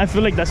said. I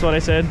feel like that's what I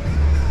said.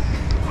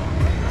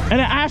 And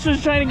then Ash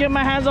was trying to get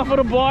my hands off of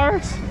the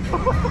bars.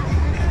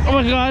 Oh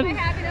my God. Am I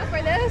happy enough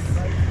for this?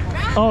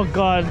 Oh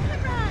God.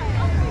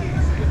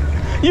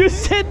 You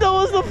said that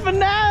was the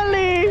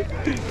finale.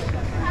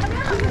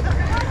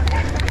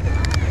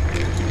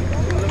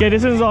 Okay,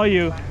 this is all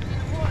you.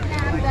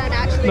 I'm done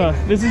actually. No,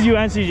 this is you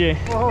and CJ.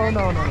 Oh,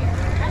 no. I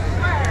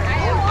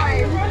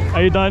am fine.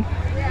 Are you done?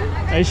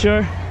 Yeah. Are you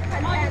sure?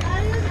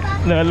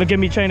 No, look at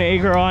me trying to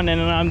egg her on,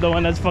 and then I'm the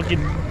one that's fucking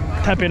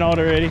tapping out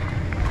already.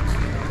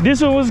 This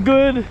one was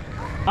good.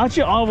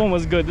 Actually, all of them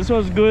was good. This one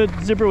was good.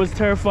 Zipper was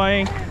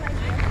terrifying.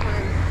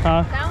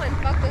 Huh? That one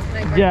fucked us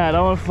my brain. Yeah, that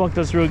one fucked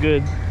us real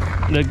good.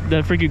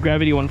 The freaking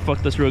gravity one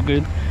fucked us real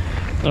good.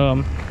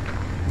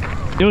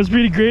 It was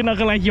pretty great. Not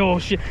gonna like, yo,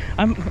 shit.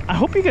 I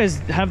hope you guys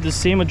have the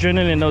same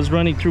adrenaline that was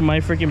running through my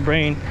freaking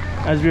brain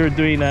as we were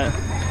doing that.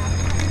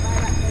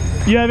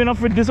 You have enough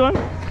for this one?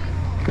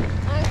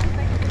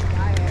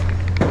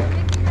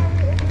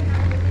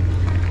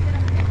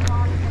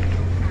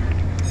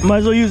 Might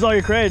as well use all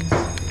your creds.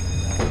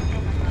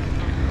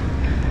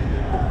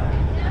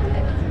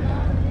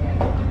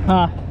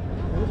 Huh?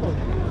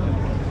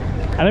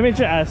 And let me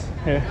try ask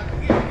here.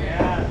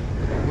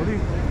 What do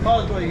you?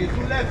 Oh, boy, you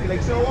too lefty,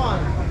 like so on.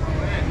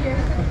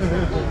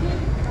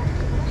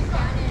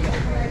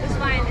 It's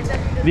fine. It's a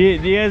Do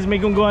you guys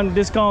make them go on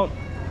discount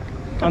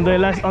on the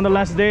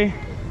last day?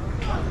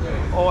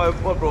 Oh,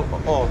 what, bro?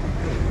 Oh.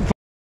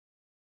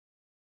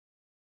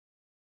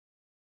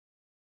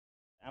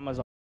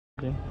 Amazon.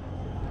 You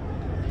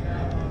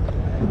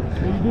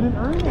didn't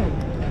earn it.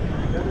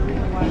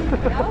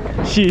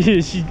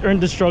 She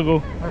earned the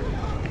struggle.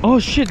 Oh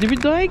shit, did we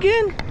die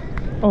again?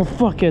 Oh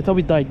fuck it, I thought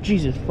we died.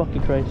 Jesus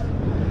fucking Christ.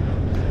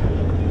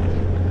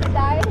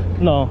 died.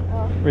 No,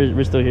 Oh.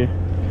 we're still here.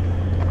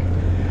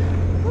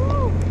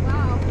 Woo,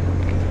 wow.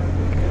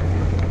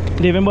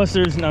 Dave and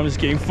Buster's. No, I'm just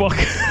kidding. Fuck.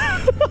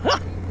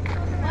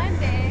 One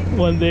day.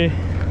 One day.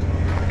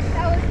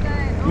 That was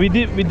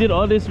good. We did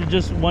all this with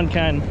just one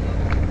can.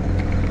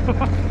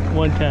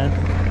 One can.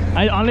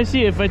 I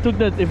honestly, if we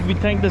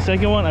tanked the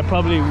second one, I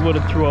probably would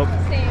have threw up.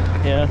 Same.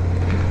 Yeah.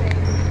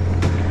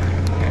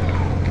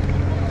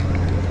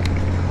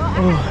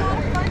 Well, I had a lot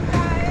of fun,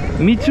 guys.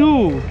 Me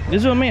too.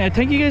 This is what I mean. I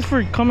thank you guys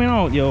for coming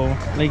out, yo.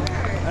 Like,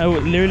 I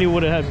literally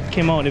would have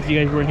came out if you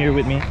guys weren't here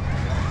with me.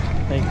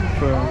 Like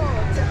for.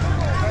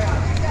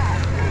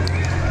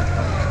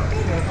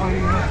 That's all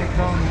you're gonna take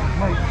down,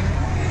 Mike.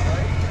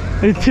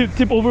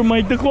 Tip over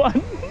Mike the Kwan.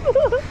 Still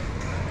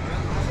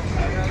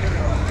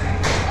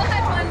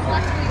had fun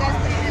watching you guys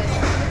play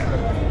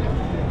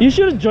this. You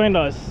should have joined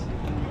us.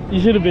 You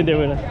should have been there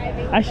with us.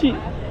 Actually,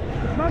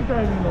 It's not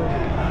driving though.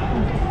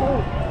 It's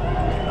cold.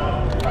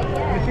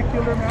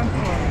 Particular man.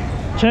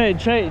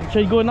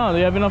 try go now. Do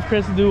you have enough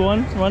credits to do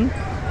one?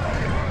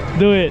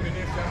 Do it.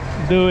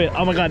 Do it.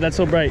 Oh my god, that's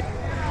so bright.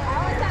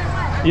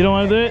 You don't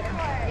want to do it?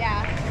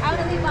 Yeah, I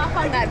want to leave off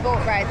on that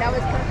boat ride. That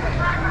was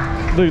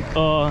perfect.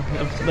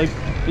 Like,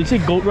 you say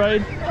goat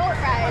ride? Boat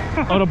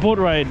ride. Oh, the boat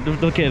ride.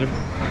 Okay, I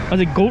was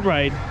like goat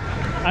ride.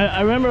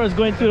 I remember I was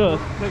going through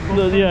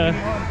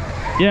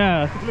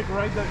yeah.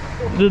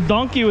 The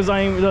donkey was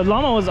the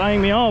llama was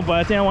eyeing me out, but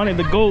I think I wanted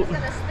the goat. I'm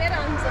gonna spit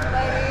on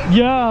somebody.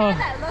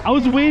 Yeah, I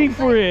was waiting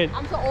for it.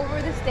 I'm so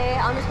over this day.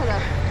 I'm just gonna.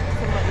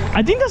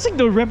 I think that's like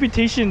the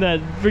reputation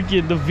that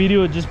freaking the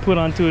video just put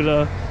onto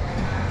the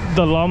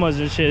llamas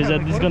and shit, is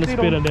that he's gonna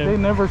spit on They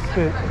them. never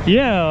spit.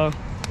 Yeah. They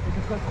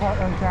just got caught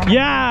on camera.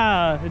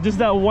 Yeah, just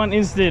that one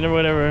instant or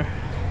whatever.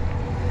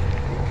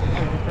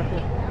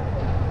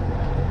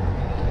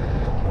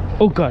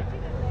 Oh god.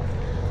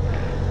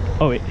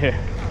 Oh wait, here.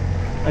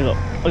 I got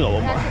one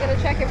more. Now you're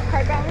gonna check your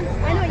card balance.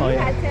 I know you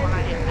yeah. had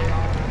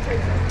 10.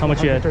 How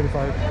much you had?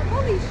 35.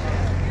 Holy shit.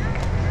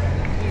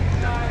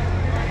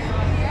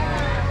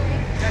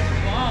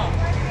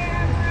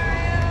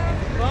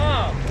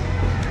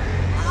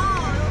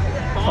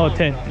 Oh,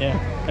 10. Yeah,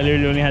 I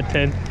literally only had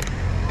 10.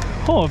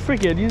 Oh,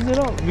 freak it, use it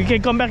up. We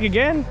can come back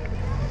again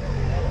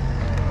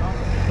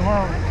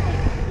tomorrow.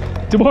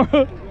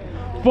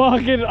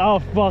 Fuck it. Oh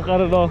fuck, I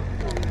don't know.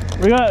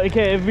 We got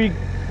okay if we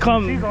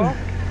come.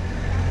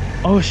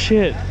 Oh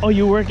shit. Oh,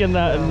 you work in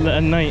that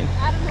at night.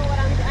 I don't know what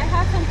I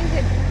have something to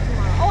do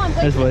tomorrow. Oh, I'm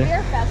going to the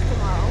beer fest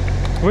tomorrow.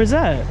 Where's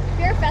that?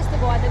 Beer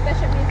festival at the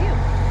Bishop Museum.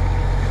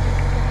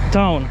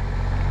 Town.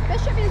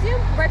 Bishop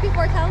Museum, right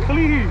before town.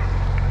 Please.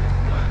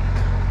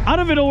 I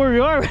don't even know where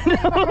we are right now.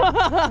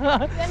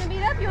 You wanna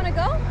meet up? You wanna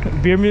go?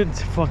 Beer mute.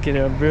 Fuck it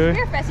up, bro.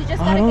 Beer fest. You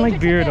just I gotta don't get like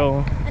your beer ticket,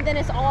 though. and then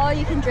it's all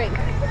you can drink.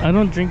 I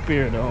don't drink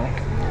beer though.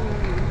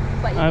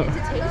 But you need to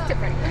taste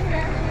different.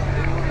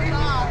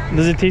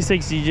 Does it taste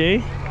like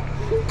CJ?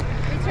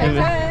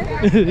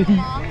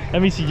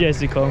 Let me see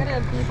Jessica. We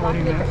gotta walk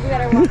with them so we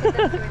don't.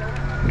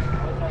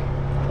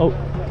 Oh,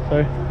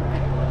 sorry.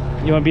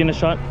 You want to be in a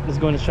shot? Let's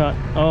go in a shot.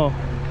 Oh.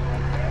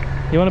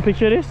 You want a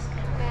picture of this?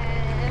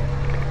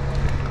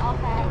 All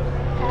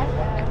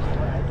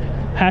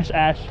Hash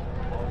Ash.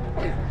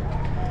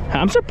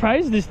 I'm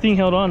surprised this thing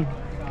held on.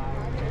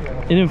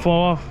 It didn't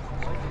fall off.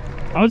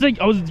 I was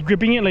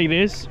gripping it like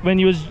this when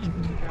he was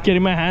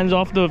getting my hands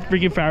off the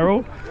freaking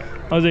Pharaoh.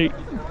 I was like,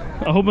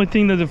 I hope my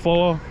thing doesn't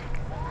fall off. You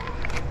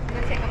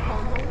gonna take a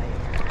cone home?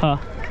 Huh?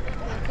 You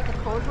gonna take a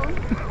cone home?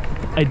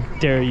 I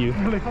dare you.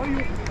 Like,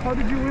 how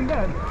did you win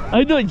that?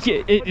 I know.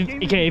 Yeah,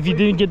 okay, if you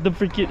didn't get the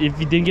freaking, if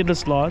you didn't get the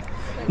slot,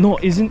 no,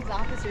 isn't. These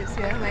officers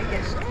here might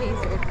get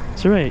tasered.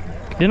 It's alright.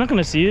 They're not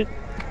gonna see it.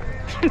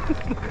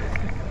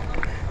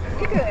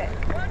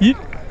 You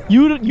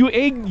do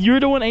it. You're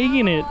the one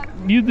egging it.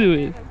 You do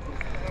it.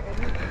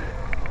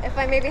 If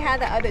I maybe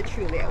had the other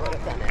Truly, I would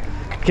have done it.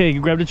 Okay,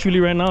 grab the Truly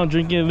right now,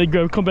 drink it, and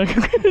then come back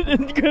and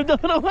grab the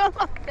other one.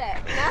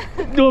 Bet.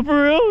 No,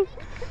 for real?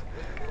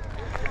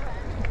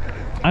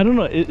 I don't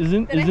know.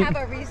 Then I have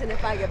a reason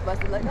if I get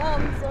busted. Like, oh,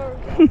 I'm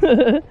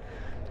sorry.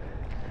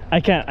 I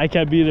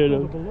can't be there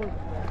though.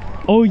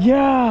 Oh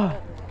yeah.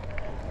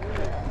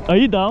 Are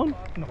you down?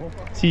 No.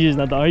 CJ's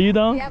not down. Are you Do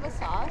down? you have a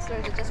sauce or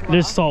is it just raw?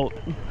 There's salt.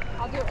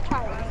 I'll do it.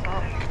 Try it with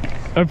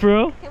salt. For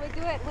real? Can we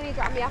do it when you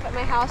drop me off at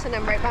my house and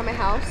I'm right by my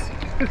house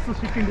So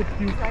she can get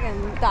you. so I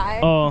can die?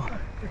 Oh.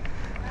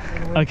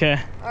 Okay.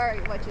 Or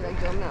what you like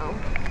doing now?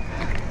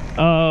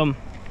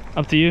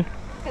 Up to you.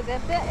 Because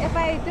if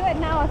I do it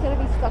now, it's gonna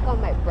be stuck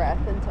on my breath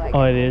until I.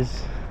 Oh, it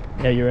is.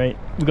 Yeah, you're right.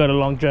 We got a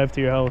long drive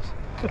to your house.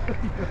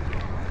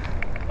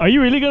 Are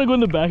you really gonna go in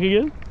the back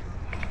again?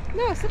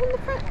 No, sit in the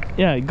front.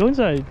 Yeah, go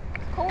inside.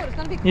 It's cold. It's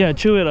gonna be cold. Yeah,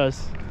 chill with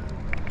us.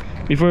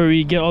 Before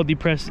we get all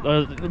depressed,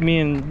 me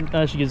and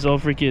Ash gets all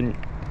freaking.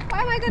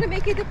 Why am I gonna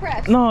make you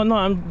depressed? No,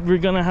 we're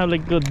gonna have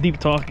like a deep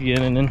talk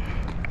again and then.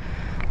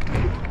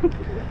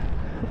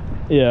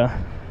 Yeah.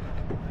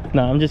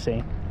 No, I'm just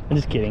saying. I'm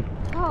just kidding.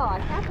 Oh, I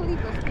can't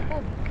believe those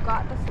people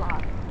got the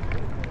slot.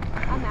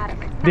 I'm mad at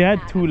myself. They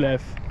had 2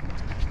 left.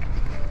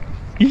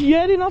 You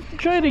had enough to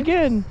try it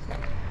again.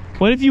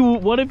 What if you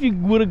would have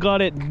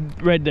got it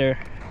right there?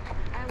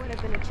 I would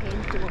have been a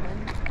changed woman.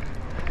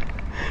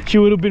 She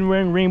would have been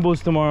wearing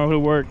rainbows tomorrow to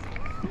work.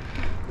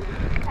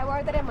 I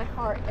wear that in my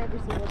heart every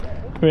single day.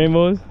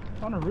 Rainbows?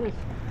 It's on her wrist.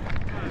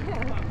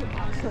 Yeah,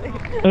 actually.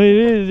 Oh, it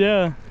is,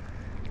 yeah.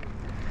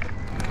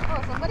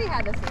 Oh, somebody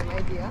had the same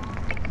idea.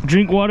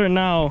 Drink water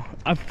now.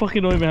 I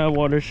fucking don't even have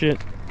water, shit.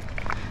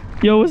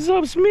 Yo, what's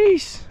up,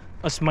 Smeese?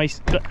 Smice.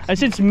 I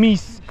said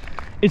Smeese.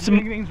 It's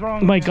Anything's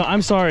wrong. my god,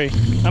 I'm sorry.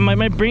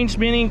 My brain's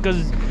spinning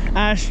because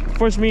Ash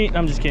forced me.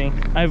 I'm just kidding.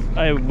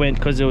 I went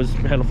because it was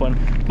hella fun.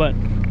 But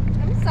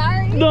I'm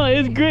sorry. no, it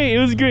was great. It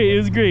was great. It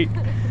was great.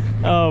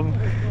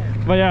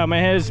 But yeah, my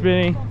head is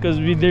spinning because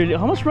we did.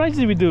 How much rides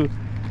did we do?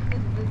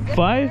 5?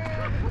 The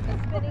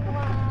spinning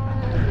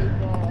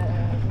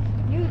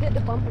one. You did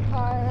the bumper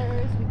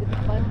cars. We did the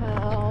fun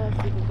house.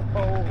 We did the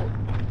boat.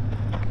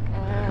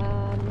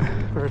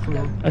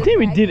 I think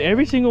we did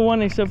every single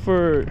one except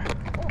for.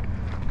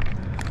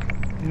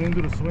 You didn't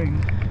do the swing.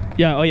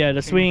 Yeah. Oh yeah,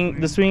 the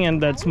swing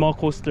and that small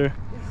coaster.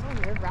 The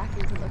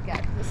nerve-wracking to look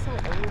at. It's so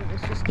old.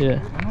 It's just Yeah.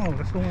 I know,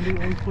 that's the one they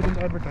always put in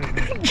the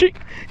advertisement.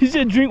 He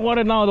said drink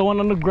water now, the one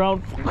on the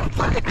ground.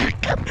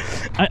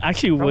 I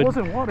actually That would.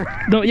 wasn't water.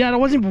 No, yeah, that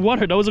wasn't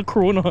water, that was a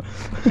Corona.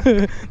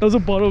 That was a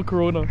bottle of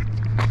Corona.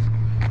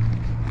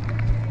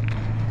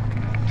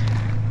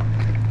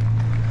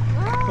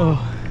 Oh.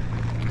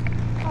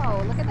 Oh,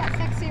 Oh, look at that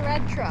sexy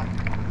red truck.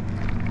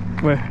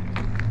 where?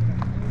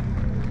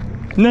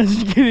 No,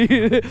 just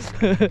kidding.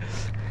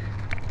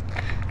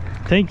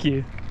 Thank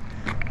you.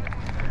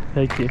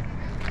 Thank you. The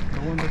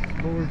one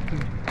that's lowered to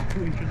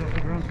 2 inches off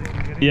the ground so you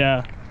can get in.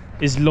 Yeah,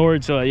 it's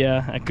lowered, so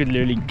yeah, I could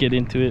literally get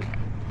into it.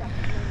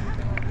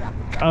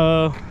 Should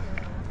I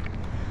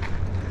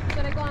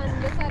go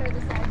on this side or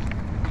this side?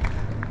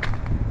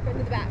 Go to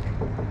the back.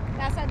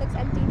 That side looks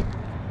empty.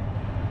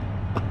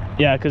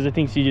 Yeah, because I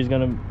think CJ's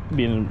gonna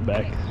be in the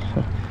back.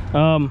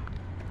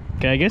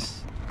 Okay, I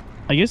guess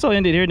I'll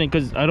end it here then,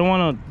 because I don't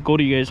want to go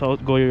to you guys' house,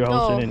 go to your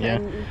house, and then yeah,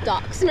 and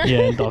docs. yeah,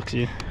 and dox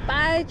you.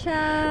 Bye,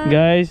 chat.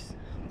 Guys,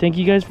 thank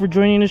you guys for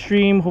joining the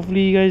stream.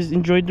 Hopefully you guys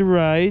enjoyed the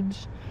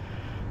rides.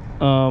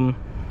 We're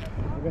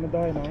gonna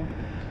die now.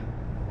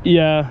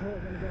 Yeah.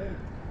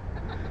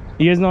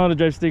 You guys know how to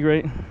drive stick,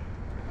 right?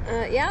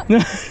 Yeah.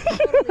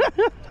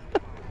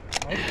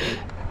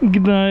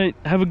 Good night.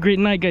 Have a great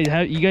night, guys.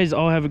 You guys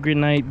all have a great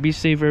night. Be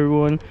safe,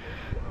 everyone.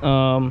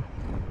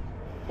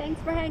 Thanks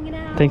for hanging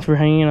out. Thanks for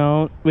hanging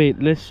out. Wait,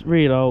 let's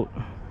read it out.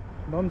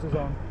 Nums is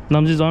on.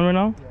 Nums is on right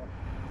now?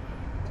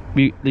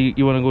 Yeah.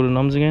 You want to go to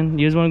Nums again?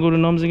 You guys want to go to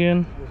Nums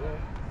again?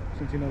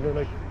 Since you know they're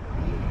like,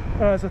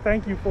 so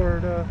thank you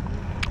for the.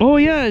 Oh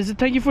yeah,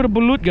 thank you for the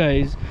balut,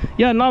 guys.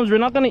 Yeah, Nums, we're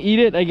not gonna eat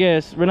it, I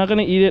guess. We're not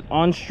gonna eat it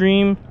on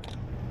stream.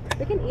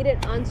 We can eat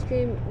it on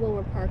stream when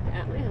we're parked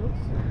at my house.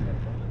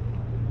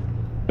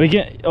 We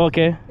can,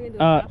 okay. We can do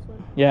the last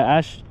one. Yeah,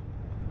 Ash,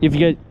 if you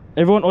get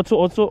everyone also,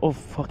 oh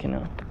fucking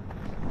hell.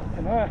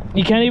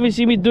 You can't even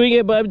see me doing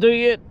it, but I'm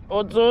doing it.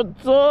 Also.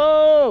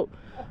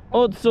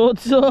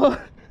 All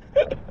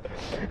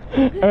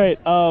right.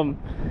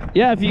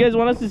 Yeah, if you guys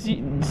want us to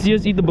see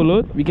us eat the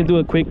balut, we can do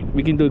a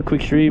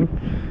quick stream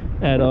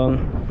at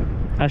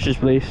Ash's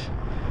place,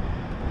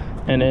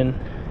 and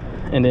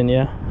then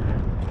yeah.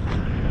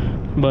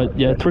 But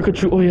yeah, trick or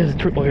treat. Oh yeah,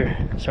 oh here.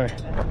 Sorry.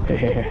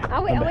 Here.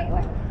 Oh wait,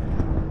 wait.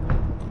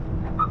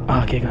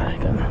 Okay, got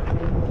it.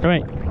 All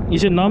right. You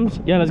said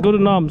Nums? Yeah, let's go to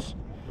Nums.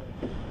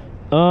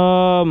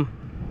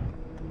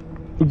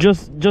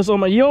 Just on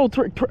my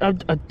turkey. All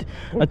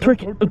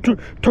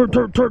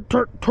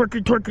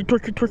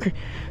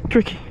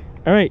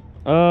right.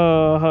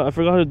 I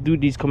forgot how to do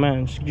these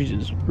commands.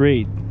 Jesus,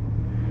 raid.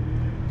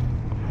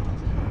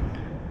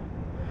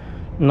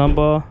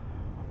 Number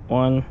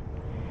 1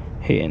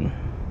 hidden.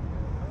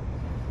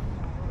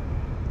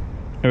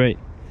 All right.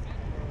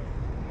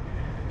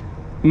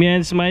 Me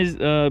and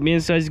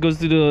Size goes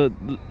to the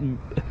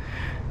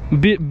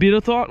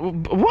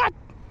bit-a-thon. What?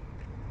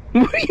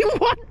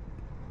 What?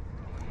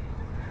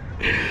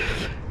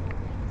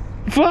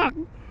 Fuck.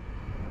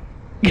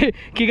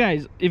 Okay,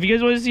 guys. If you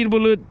guys want to see the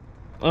balut,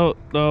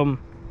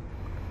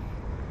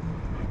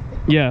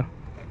 yeah,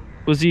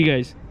 we'll see you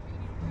guys.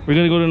 We're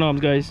gonna go to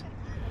Noms, guys.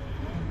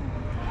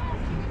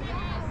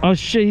 Oh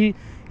shit,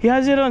 he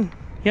has it on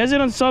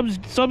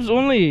subs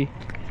only.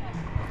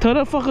 Tell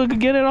that fucker to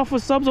get it off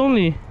of subs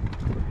only.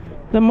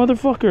 That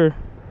motherfucker.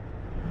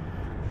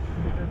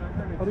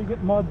 How do you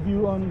get mod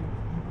view on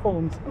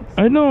phones?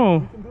 I know.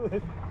 You can do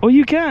it. Oh,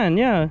 you can,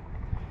 yeah.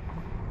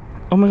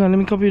 Oh my god, let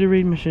me copy the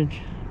raid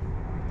message.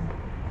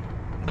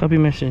 Copy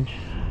message.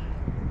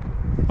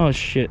 Oh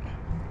shit.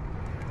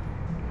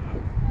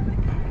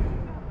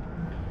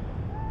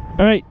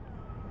 Alright.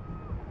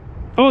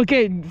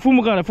 Okay,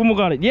 Fumo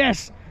got it.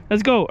 Yes!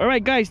 Let's go.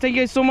 Alright guys, thank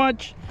you guys so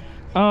much.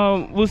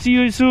 We'll see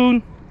you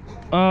soon.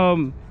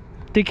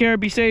 Take care,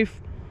 be safe.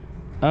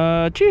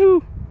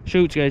 Choo!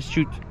 Shoots guys,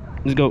 shoot.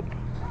 Let's go.